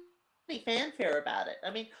without any fanfare about it.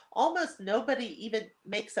 I mean, almost nobody even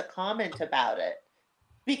makes a comment about it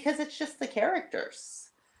because it's just the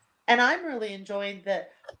characters. And I'm really enjoying the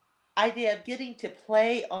idea of getting to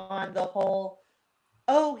play on the whole,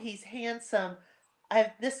 oh, he's handsome. I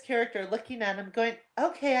have this character looking at him going,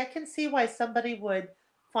 okay, I can see why somebody would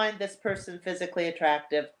find this person physically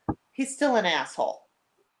attractive. He's still an asshole.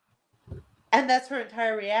 And that's her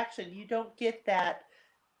entire reaction. You don't get that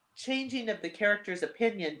changing of the character's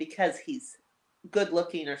opinion because he's good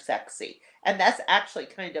looking or sexy. And that's actually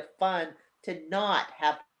kind of fun to not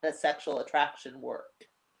have the sexual attraction work.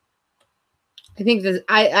 I think that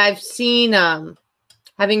I've seen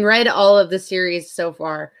having read all of the series so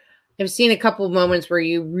far, I've seen a couple of moments where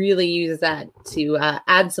you really use that to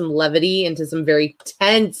add some levity into some very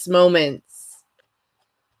tense moments.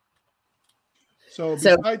 So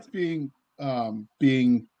besides being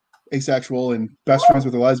asexual and best friends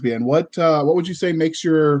with a lesbian, what would you say makes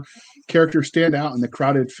your character stand out in the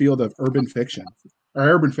crowded field of urban fiction or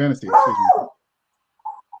urban fantasy? Excuse me.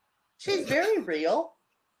 She's very real.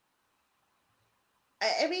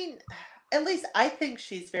 I mean, at least I think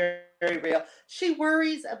she's very, very real. She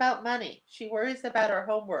worries about money. She worries about her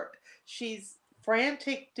homework. She's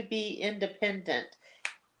frantic to be independent.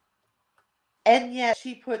 And yet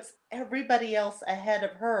she puts everybody else ahead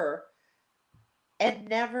of her and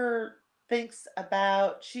never thinks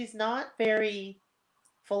about, she's not very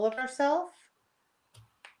full of herself.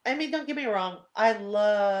 I mean, don't get me wrong. I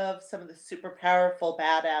love some of the super powerful,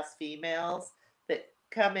 badass females that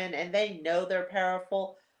come in and they know they're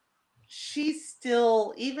powerful, she's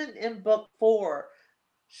still, even in book 4,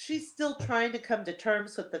 she's still trying to come to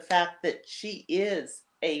terms with the fact that she is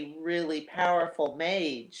a really powerful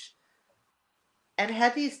mage. And how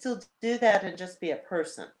do you still do that and just be a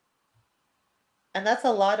person? And that's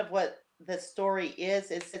a lot of what the story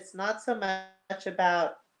is. It's not so much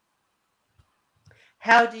about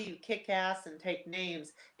how do you kick ass and take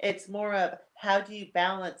names. It's more of how do you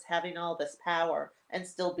balance having all this power and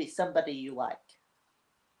still be somebody you like.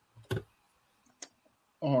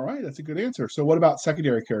 All right, that's a good answer. So, what about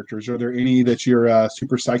secondary characters? Are there any that you're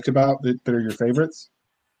super psyched about that are your favorites?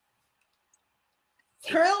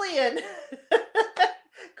 Carillion,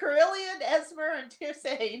 Carillion, Esmer, and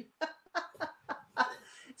Tirsain.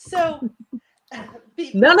 So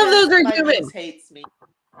None of those are my human. niece hates me.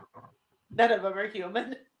 None of them are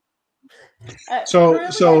human. So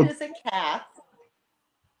Carillion is a cat.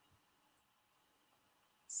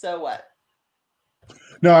 So what?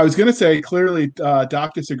 No, I was going to say clearly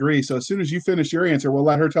Doc disagrees. So as soon as you finish your answer, we'll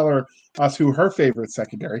let her tell us who her favorite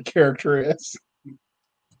secondary character is.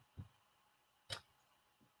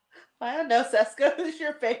 I don't know, Seska. Who's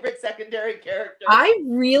your favorite secondary character? I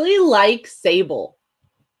really like Sable.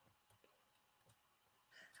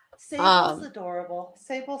 Sable's adorable.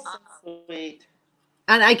 Sable's so sweet.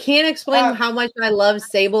 And I can't explain how much I love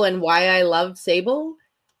Sable and why I love Sable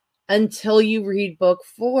until you read book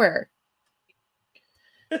 4.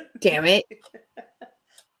 Damn it.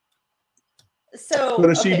 So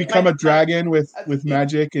does she become a dragon with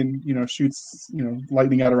magic and shoots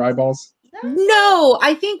lightning out her eyeballs? No,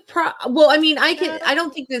 I think I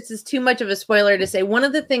don't think this is too much of a spoiler to say. One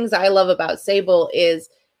of the things I love about Sable is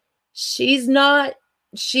she is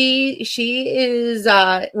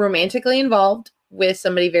romantically involved with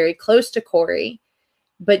somebody very close to Corey,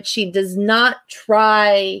 but she does not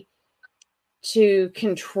try to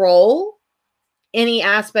control any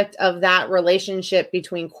aspect of that relationship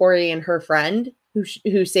between Corey and her friend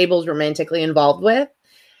who Sable's romantically involved with.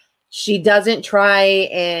 She doesn't try,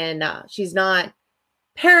 and she's not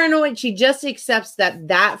paranoid. She just accepts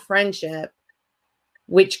that friendship,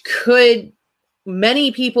 which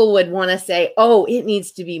many people would want to say, oh, it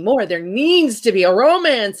needs to be more. There needs to be a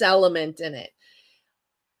romance element in it.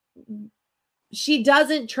 She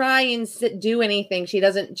doesn't try and do anything.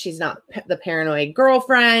 She's not the paranoid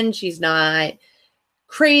girlfriend. She's not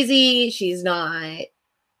crazy. She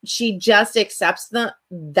just accepts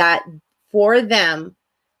that for them,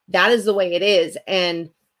 that is the way it is. And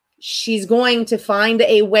she's going to find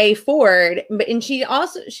a way forward. And she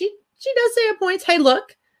does say at points, hey,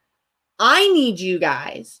 look, I need you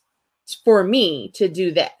guys for me to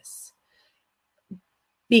do this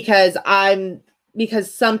because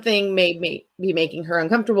something may be making her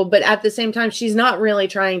uncomfortable. But at the same time, she's not really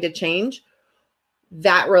trying to change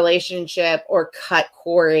that relationship or cut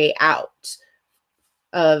Corey out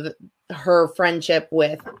of her friendship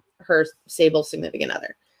with her Sable significant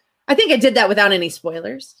other. I think I did that without any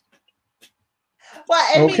spoilers. Well,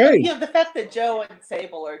 I mean, the fact that Joe and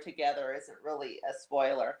Sable are together isn't really a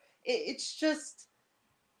spoiler. It's just,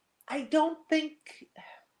 I don't think,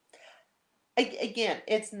 again,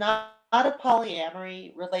 it's not a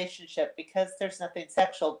polyamory relationship because there's nothing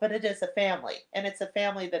sexual, but it is a family, and it's a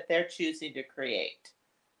family that they're choosing to create.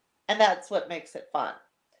 And that's what makes it fun.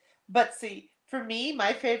 But see, for me,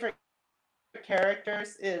 my favorite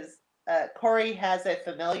characters is Corey has a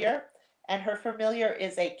familiar, and her familiar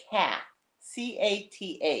is a cat.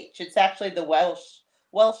 C-A-T-H. It's actually the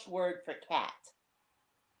Welsh word for cat.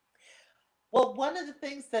 Well, one of the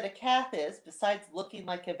things that a cat is, besides looking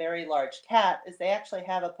like a very large cat, is they actually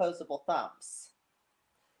have opposable thumbs.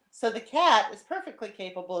 So the cat is perfectly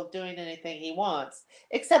capable of doing anything he wants,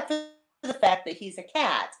 except for the fact that he's a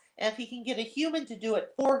cat. And if he can get a human to do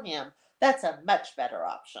it for him, that's a much better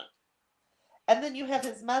option. And then you have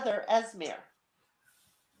his mother, Esmer.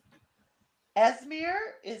 Esmer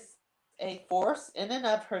is a force in and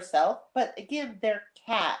of herself, but again, they're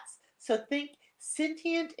cats. So think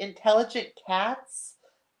sentient, intelligent cats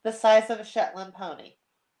the size of a Shetland pony.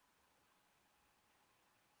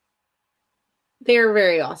 They're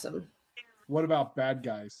very awesome. What about bad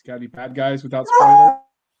guys? Got any bad guys without spoiler?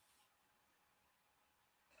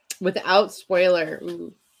 Without spoiler.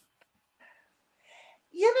 Ooh.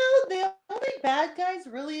 The only bad guys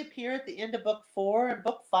really appear at the end of book 4, and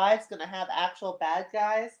book 5 is going to have actual bad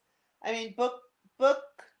guys. I mean, book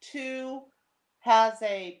 2 has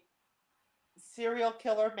a serial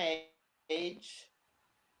killer mage,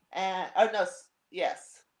 and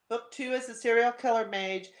book 2 is a serial killer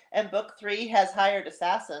mage, and book 3 has hired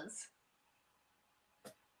assassins.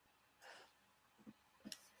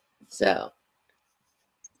 So,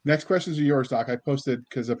 Next questions are yours, Doc. I posted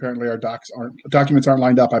because apparently our documents aren't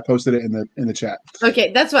lined up. I posted it in the chat.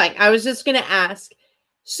 Okay, that's fine. I was just gonna ask.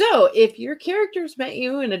 So, if your characters met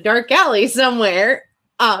you in a dark alley somewhere,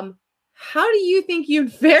 how do you think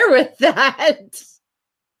you'd fare with that?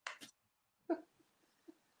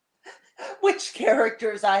 Which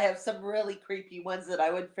characters? I have some really creepy ones that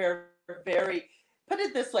I would fare very. Put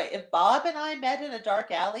it this way: if Bob and I met in a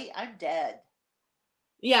dark alley, I'm dead.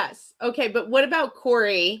 Yes. Okay, but what about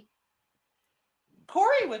Corey?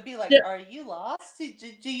 Corey would be like, Yeah. "Are you lost?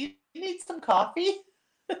 Do you need some coffee?"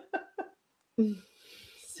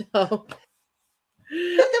 So,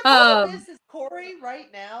 The problem is Corey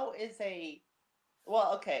right now is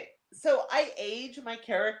well, okay. So I age my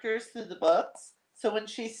characters through the books. So when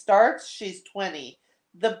she starts, she's 20.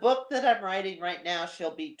 The book that I'm writing right now,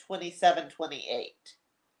 she'll be 27, 28.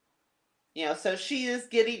 So she is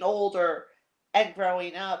getting older and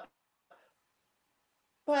growing up.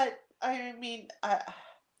 But I mean, I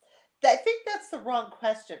think that's the wrong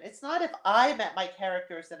question. It's not if I met my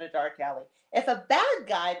characters in a dark alley. If a bad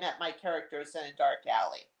guy met my characters in a dark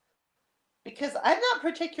alley, because I'm not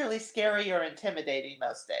particularly scary or intimidating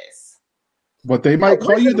most days. What they might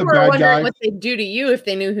call you the bad guy. What they'd do to you if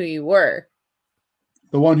they knew who you were.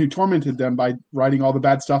 The one who tormented them by writing all the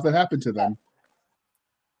bad stuff that happened to them.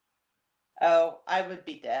 Oh, I would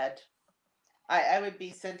be dead. I would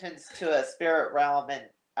be sentenced to a spirit realm and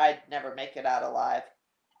I'd never make it out alive.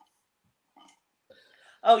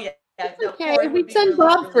 Oh, yeah. It's okay. We'd send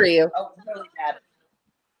Bob for you. Oh, really bad.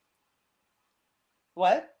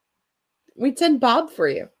 What? We'd send Bob for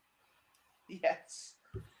you. Yes.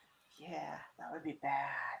 Yeah, that would be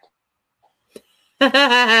bad.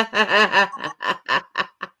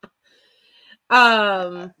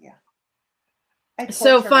 Yeah.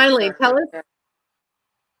 So finally,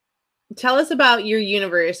 tell us about your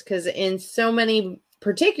universe, because in so many,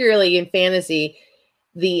 particularly in fantasy,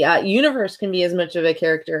 the universe can be as much of a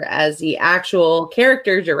character as the actual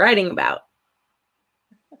characters you're writing about.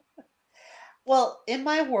 Well, in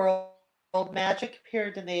my world, magic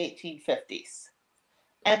appeared in the 1850s.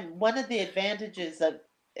 And one of the advantages of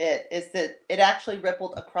it is that it actually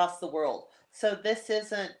rippled across the world. So this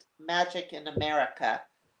isn't magic in America.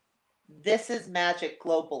 This is magic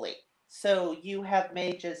globally. So you have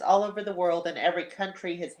mages all over the world, and every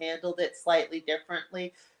country has handled it slightly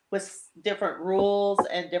differently with different rules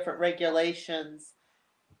and different regulations.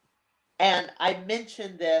 And I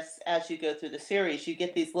mentioned this as you go through the series. You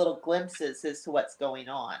get these little glimpses as to what's going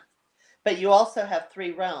on. But you also have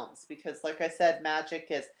 3 realms because, like I said, magic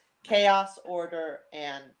is chaos, order,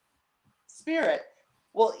 and spirit.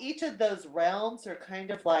 Well, each of those realms are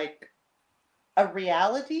kind of like a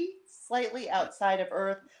reality slightly outside of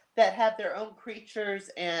Earth that have their own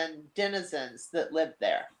creatures and denizens that live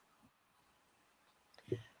there.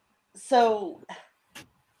 So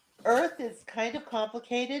Earth is kind of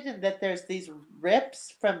complicated in that there's these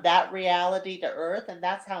rips from that reality to Earth, and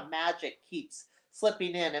that's how magic keeps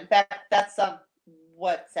slipping in. In fact, that's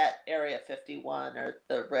what's at Area 51, or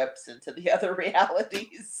the rips into the other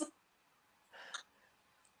realities.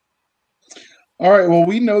 All right. Well,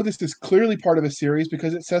 we know this is clearly part of a series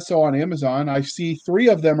because it says so on Amazon. I see 3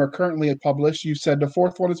 of them are currently published. You said the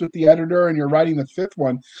 4th one is with the editor and you're writing the 5th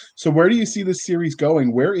one. So where do you see this series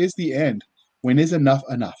going? Where is the end? When is enough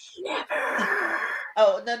enough? Never.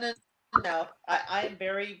 Oh, no. I am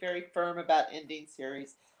very, very firm about ending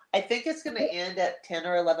series. I think it's going to end at 10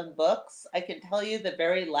 or 11 books. I can tell you the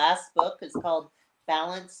very last book is called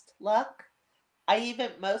Balanced Luck. I even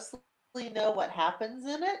mostly know what happens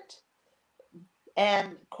in it.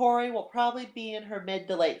 And Corey will probably be in her mid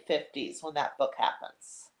to late 50s when that book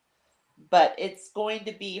happens. But it's going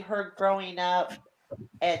to be her growing up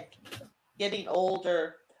and getting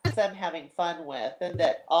older, that I'm having fun with, and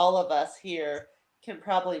that all of us here can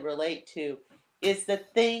probably relate to, is the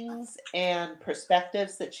things and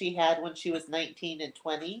perspectives that she had when she was 19 and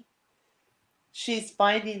 20. She's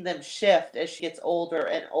finding them shift as she gets older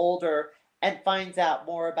and older and finds out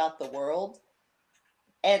more about the world.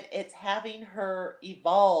 And it's having her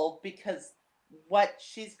evolve because what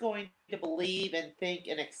she's going to believe and think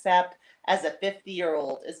and accept as a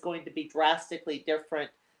 50-year-old is going to be drastically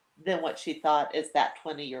different than what she thought as that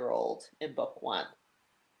 20-year-old in book 1.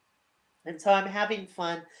 And so I'm having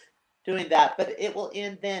fun doing that, but it will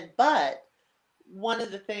end then. But one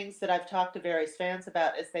of the things that I've talked to various fans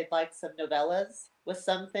about is they'd like some novellas with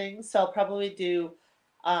some things. So I'll probably do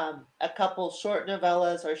a couple short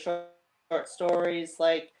novellas or short stories,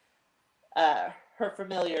 like her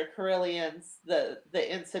familiar Carillions, the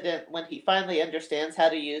incident when he finally understands how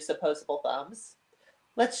to use opposable thumbs.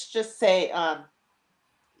 Let's just say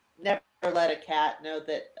never let a cat know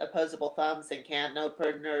that opposable thumbs and can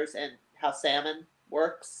openers and how salmon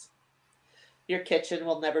works. Your kitchen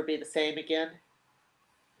will never be the same again.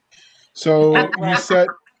 So you said,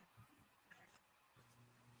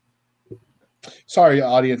 sorry,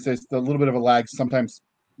 audience, there's a little bit of a lag sometimes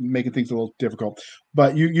making things a little difficult.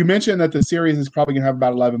 But you mentioned that the series is probably going to have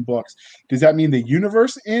about 11 books. Does that mean the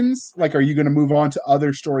universe ends? Like, are you going to move on to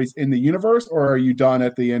other stories in the universe, or are you done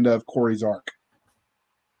at the end of Corey's arc?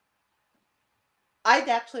 I'd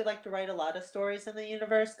actually like to write a lot of stories in the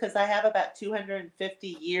universe because I have about 250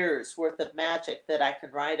 years worth of magic that I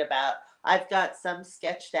can write about. I've got some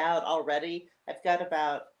sketched out already. I've got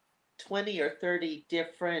about 20 or 30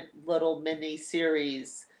 different little mini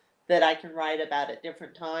series that I can write about at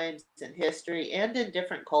different times in history and in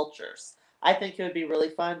different cultures. I think it would be really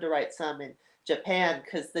fun to write some in Japan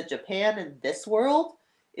because the Japan in this world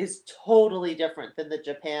is totally different than the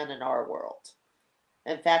Japan in our world.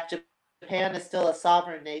 In fact, Japan is still a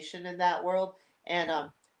sovereign nation in that world. And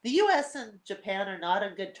the US and Japan are not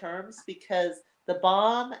on good terms because the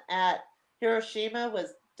bomb at Hiroshima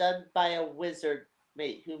was done by a wizard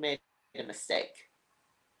who made a mistake.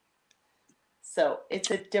 So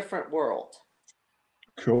it's a different world.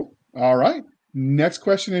 Cool. All right. Next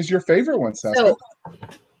question is your favorite one, Seska. So,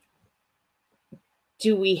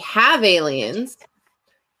 do we have aliens,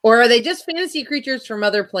 or are they just fantasy creatures from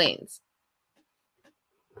other planes?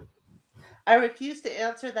 I refuse to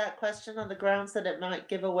answer that question on the grounds that it might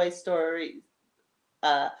give away story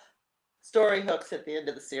hooks at the end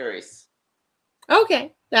of the series.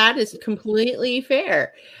 Okay, that is completely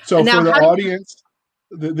fair. So now, for the audience,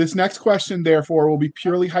 this next question, therefore, will be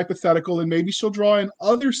purely hypothetical, and maybe she'll draw in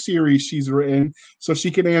other series she's written so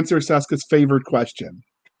she can answer Seska's favorite question.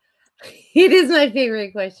 It is my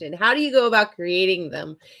favorite question. How do you go about creating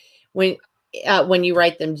them? When you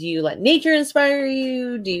write them, do you let nature inspire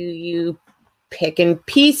you? Do you pick in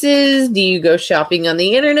pieces? Do you go shopping on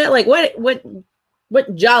the internet? Like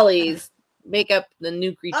what jollies make up the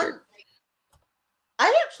new creature?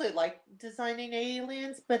 I actually like designing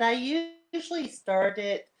aliens, but I usually start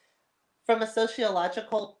it from a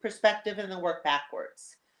sociological perspective and then work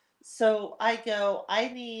backwards. So I go, I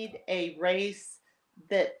need a race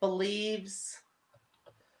that believes,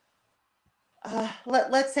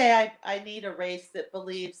 let's say I need a race that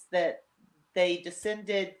believes that they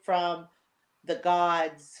descended from the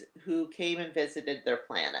gods who came and visited their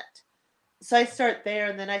planet. So I start there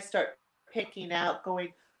and then I start picking out,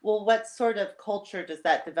 going, well, what sort of culture does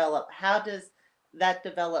that develop? How does that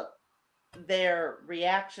develop their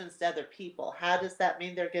reactions to other people? How does that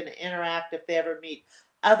mean they're going to interact if they ever meet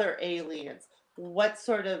other aliens? What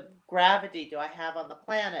sort of gravity do I have on the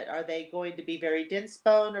planet? Are they going to be very dense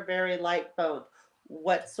boned or very light boned?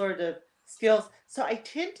 What sort of skills? So I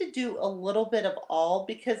tend to do a little bit of all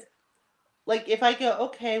because, like, if I go,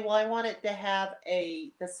 okay, well, I want it to have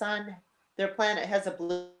the sun, their planet has a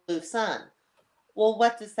blue sun. Well,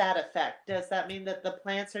 what does that affect? Does that mean that the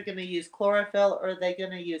plants are going to use chlorophyll or are they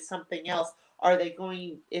going to use something else? Are they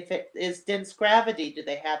going, if it is dense gravity, do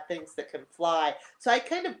they have things that can fly? So I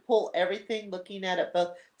kind of pull everything looking at it,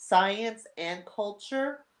 both science and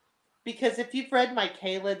culture, because if you've read my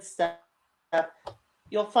Kaled stuff,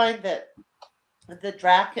 you'll find that the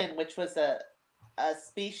Draken, which was a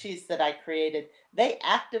species that I created, they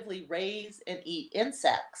actively raise and eat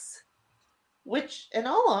insects, which in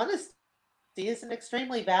all honesty is an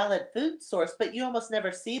extremely valid food source, but you almost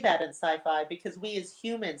never see that in sci-fi because we as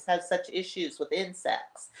humans have such issues with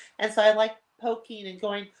insects. And so I like poking and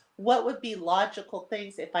going, what would be logical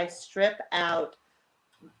things if I strip out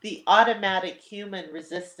the automatic human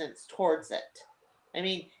resistance towards it? I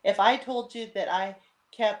mean, if I told you that I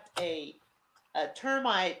kept a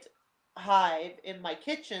termite hive in my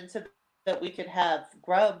kitchen so that we could have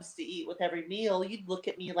grubs to eat with every meal, you'd look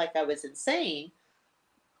at me like I was insane.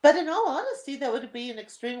 But in all honesty, that would be an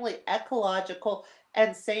extremely ecological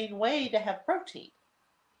and sane way to have protein.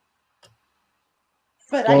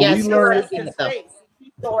 But well, I we learned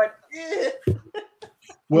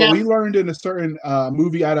we learned in a certain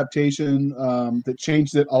movie adaptation that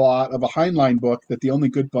changed it a lot of a Heinlein book that the only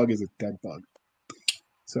good bug is a dead bug.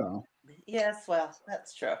 So yes, well,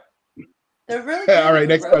 that's true. They're really good. All right,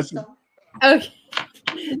 next question. Them. Okay.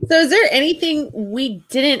 So is there anything we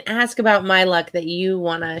didn't ask about My Luck that you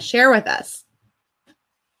want to share with us?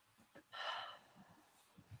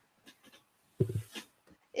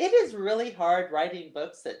 It is really hard writing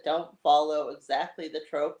books that don't follow exactly the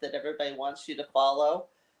trope that everybody wants you to follow.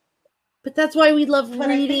 But that's why we love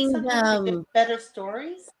reading them. Better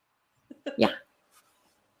stories. Yeah.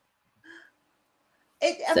 I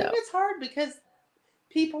mean, it's hard because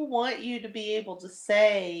people want you to be able to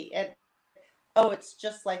say, and oh, it's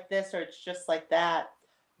just like this or it's just like that.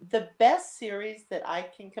 The best series that I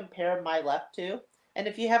can compare my luck to, and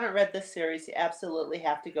if you haven't read this series, you absolutely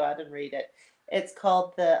have to go out and read it. It's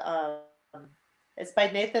called it's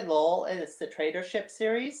by Nathan Lowell, and it's the Tradership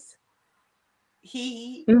series.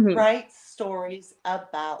 He Mhm. writes stories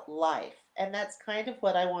about life, and that's kind of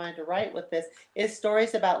what I wanted to write with this, is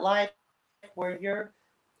stories about life where you're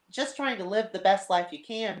just trying to live the best life you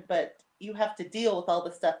can, but you have to deal with all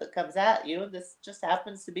the stuff that comes at you, and this just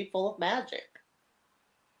happens to be full of magic.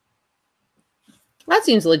 That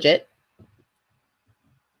seems legit.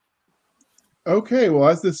 Okay, well,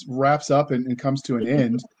 as this wraps up and comes to an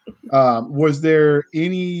end, was there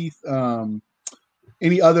any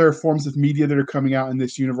other forms of media that are coming out in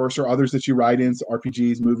this universe, or others that you write in, so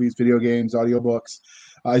RPGs, movies, video games, audiobooks?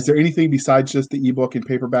 Is there anything besides just the ebook and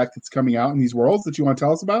paperback that's coming out in these worlds that you want to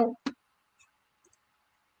tell us about?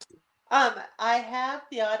 I have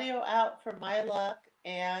the audio out for My Luck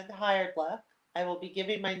and Hired Luck. I will be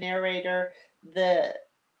giving my narrator the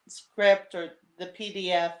script or the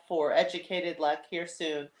PDF for Educated Luck here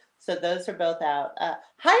soon. So those are both out.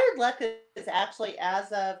 Hired Luck is actually,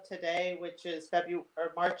 as of today, which is February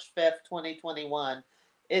or March 5th, 2021,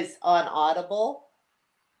 is on Audible.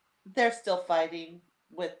 They're still fighting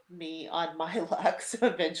with me on My Luck, so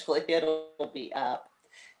eventually it'll be up.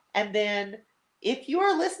 And then if you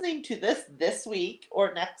are listening to this week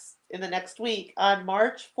or in the next week, on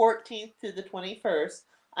March 14th to the 21st,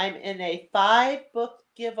 I'm in a 5-book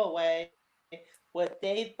giveaway with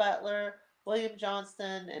Dave Butler, William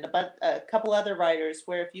Johnston, and a couple other writers,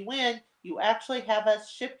 where if you win, you actually have us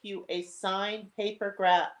ship you a signed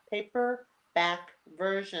paperback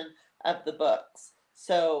version of the books.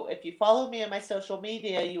 So if you follow me on my social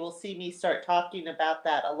media, you will see me start talking about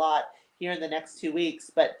that a lot here in the next 2 weeks.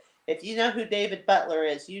 But if you know who David Butler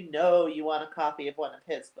is, you know you want a copy of one of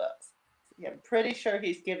his books. I'm pretty sure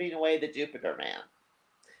he's giving away the Jupiter Man.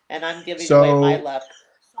 And I'm giving away My So Luck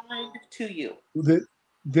signed to you.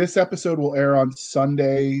 this episode will air on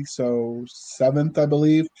Sunday, so 7th, I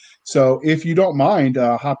believe. So if you don't mind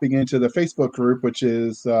hopping into the Facebook group, which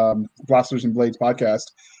is Blasters and Blades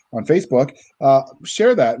Podcast on Facebook,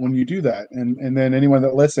 share that when you do that, and then anyone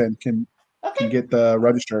that listen can Okay. get the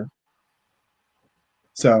register.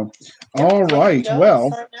 So, Yep, all right, well.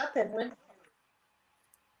 Sign up and win.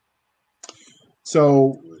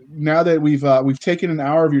 So now that we've taken an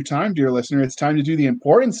hour of your time, dear listener, it's time to do the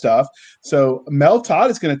important stuff. So Mel Todd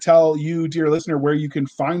is going to tell you, dear listener, where you can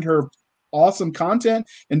find her awesome content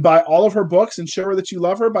and buy all of her books and show her that you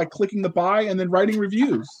love her by clicking the buy and then writing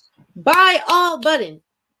reviews. Buy all button.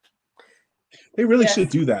 They really should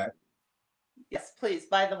do that. Yes, please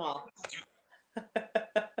buy them all.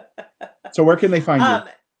 So where can they find you?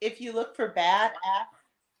 If you look for Badash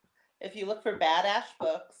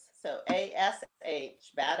Books, so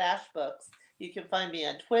ASH Badash Books, you can find me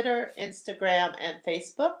on Twitter, Instagram, and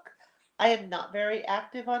Facebook. I am not very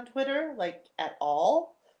active on Twitter, like at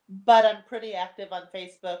all, but I'm pretty active on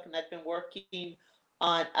Facebook, and I've been working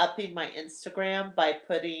on upping my Instagram by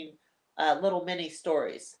putting little mini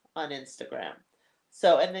stories on Instagram.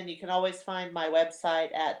 So, and then you can always find my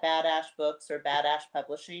website at Badash Books or Badash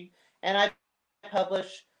Publishing, and I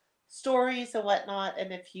publish stories and whatnot.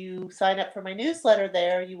 And if you sign up for my newsletter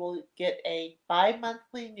there, you will get a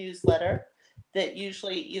bi-monthly newsletter that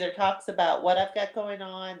usually either talks about what I've got going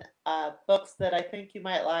on, books that I think you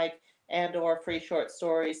might like, and or free short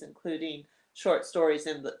stories, including short stories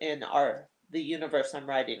in the universe I'm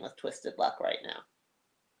writing with Twisted Luck right now.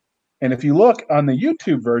 And if you look on the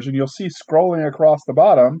YouTube version, you'll see scrolling across the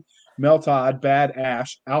bottom, Mel Todd, Bad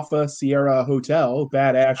Ash, Alpha Sierra Hotel,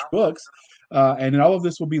 Bad Ash Books. And all of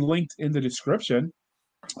this will be linked in the description.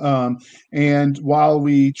 And while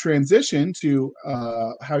we transition to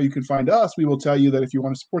how you can find us, we will tell you that if you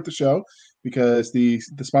want to support the show, because the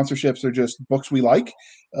sponsorships are just books we like,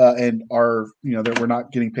 and are, that we're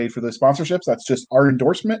not getting paid for the sponsorships. That's just our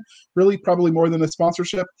endorsement, really, probably more than a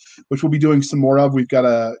sponsorship, which we'll be doing some more of. We've got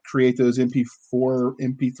to create those MP4,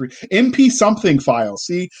 MP3, MP something files.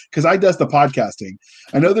 See, because I does the podcasting.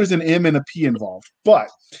 I know there's an M and a P involved, but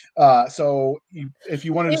so if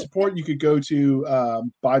you wanted to support, you could go to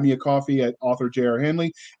Buy Me a Coffee at author J.R.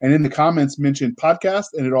 Hanley, and in the comments mention podcast,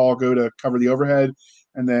 and it'll all go to cover the overhead.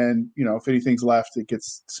 And then, if anything's left, it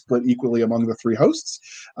gets split equally among the 3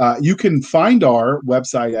 hosts. You can find our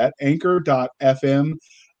website at anchor.fm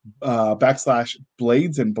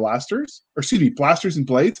 /Blades and Blasters, or excuse me, Blasters and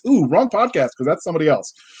Blades. Ooh, wrong podcast, because that's somebody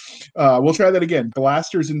else. We'll try that again.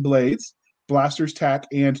 Blasters and Blades, Blasters Tack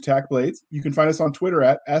and Tack Blades. You can find us on Twitter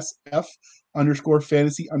at SF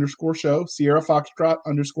 _fantasy_show, Sierra Foxtrot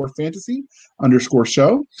 _fantasy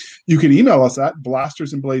 _show. You can email us at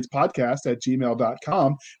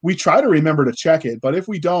blastersandbladespodcast@gmail.com. We try to remember to check it, but if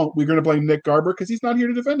we don't, we're going to blame Nick Garber because he's not here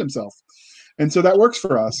to defend himself. And so that works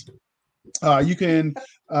for us. You can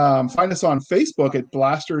find us on Facebook at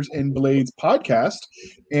Blasters and Blades Podcast.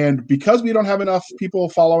 And because we don't have enough people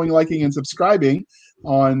following, liking, and subscribing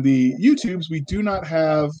on the YouTubes, we do not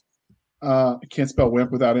have I can't spell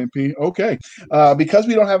wimp without MP. Okay. Because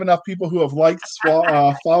we don't have enough people who have liked,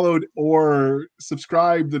 followed, or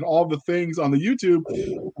subscribed and all the things on the YouTube,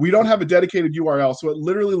 we don't have a dedicated URL. So it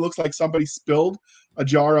literally looks like somebody spilled a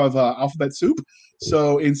jar of alphabet soup.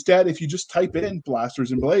 So instead, if you just type in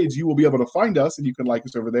Blasters and Blades, you will be able to find us, and you can like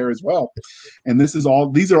us over there as well. And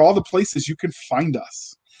these are all the places you can find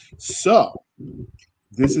us. So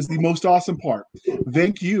this is the most awesome part.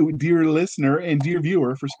 Thank you, dear listener and dear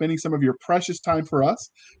viewer, for spending some of your precious time for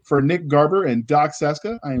us. For Nick Garber and Doc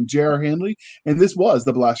Seska, I am J.R. Handley, and this was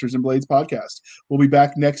the Blasters and Blades podcast. We'll be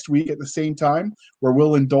back next week at the same time, where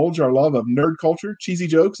we'll indulge our love of nerd culture, cheesy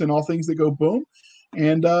jokes, and all things that go boom.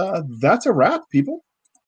 And that's a wrap, people.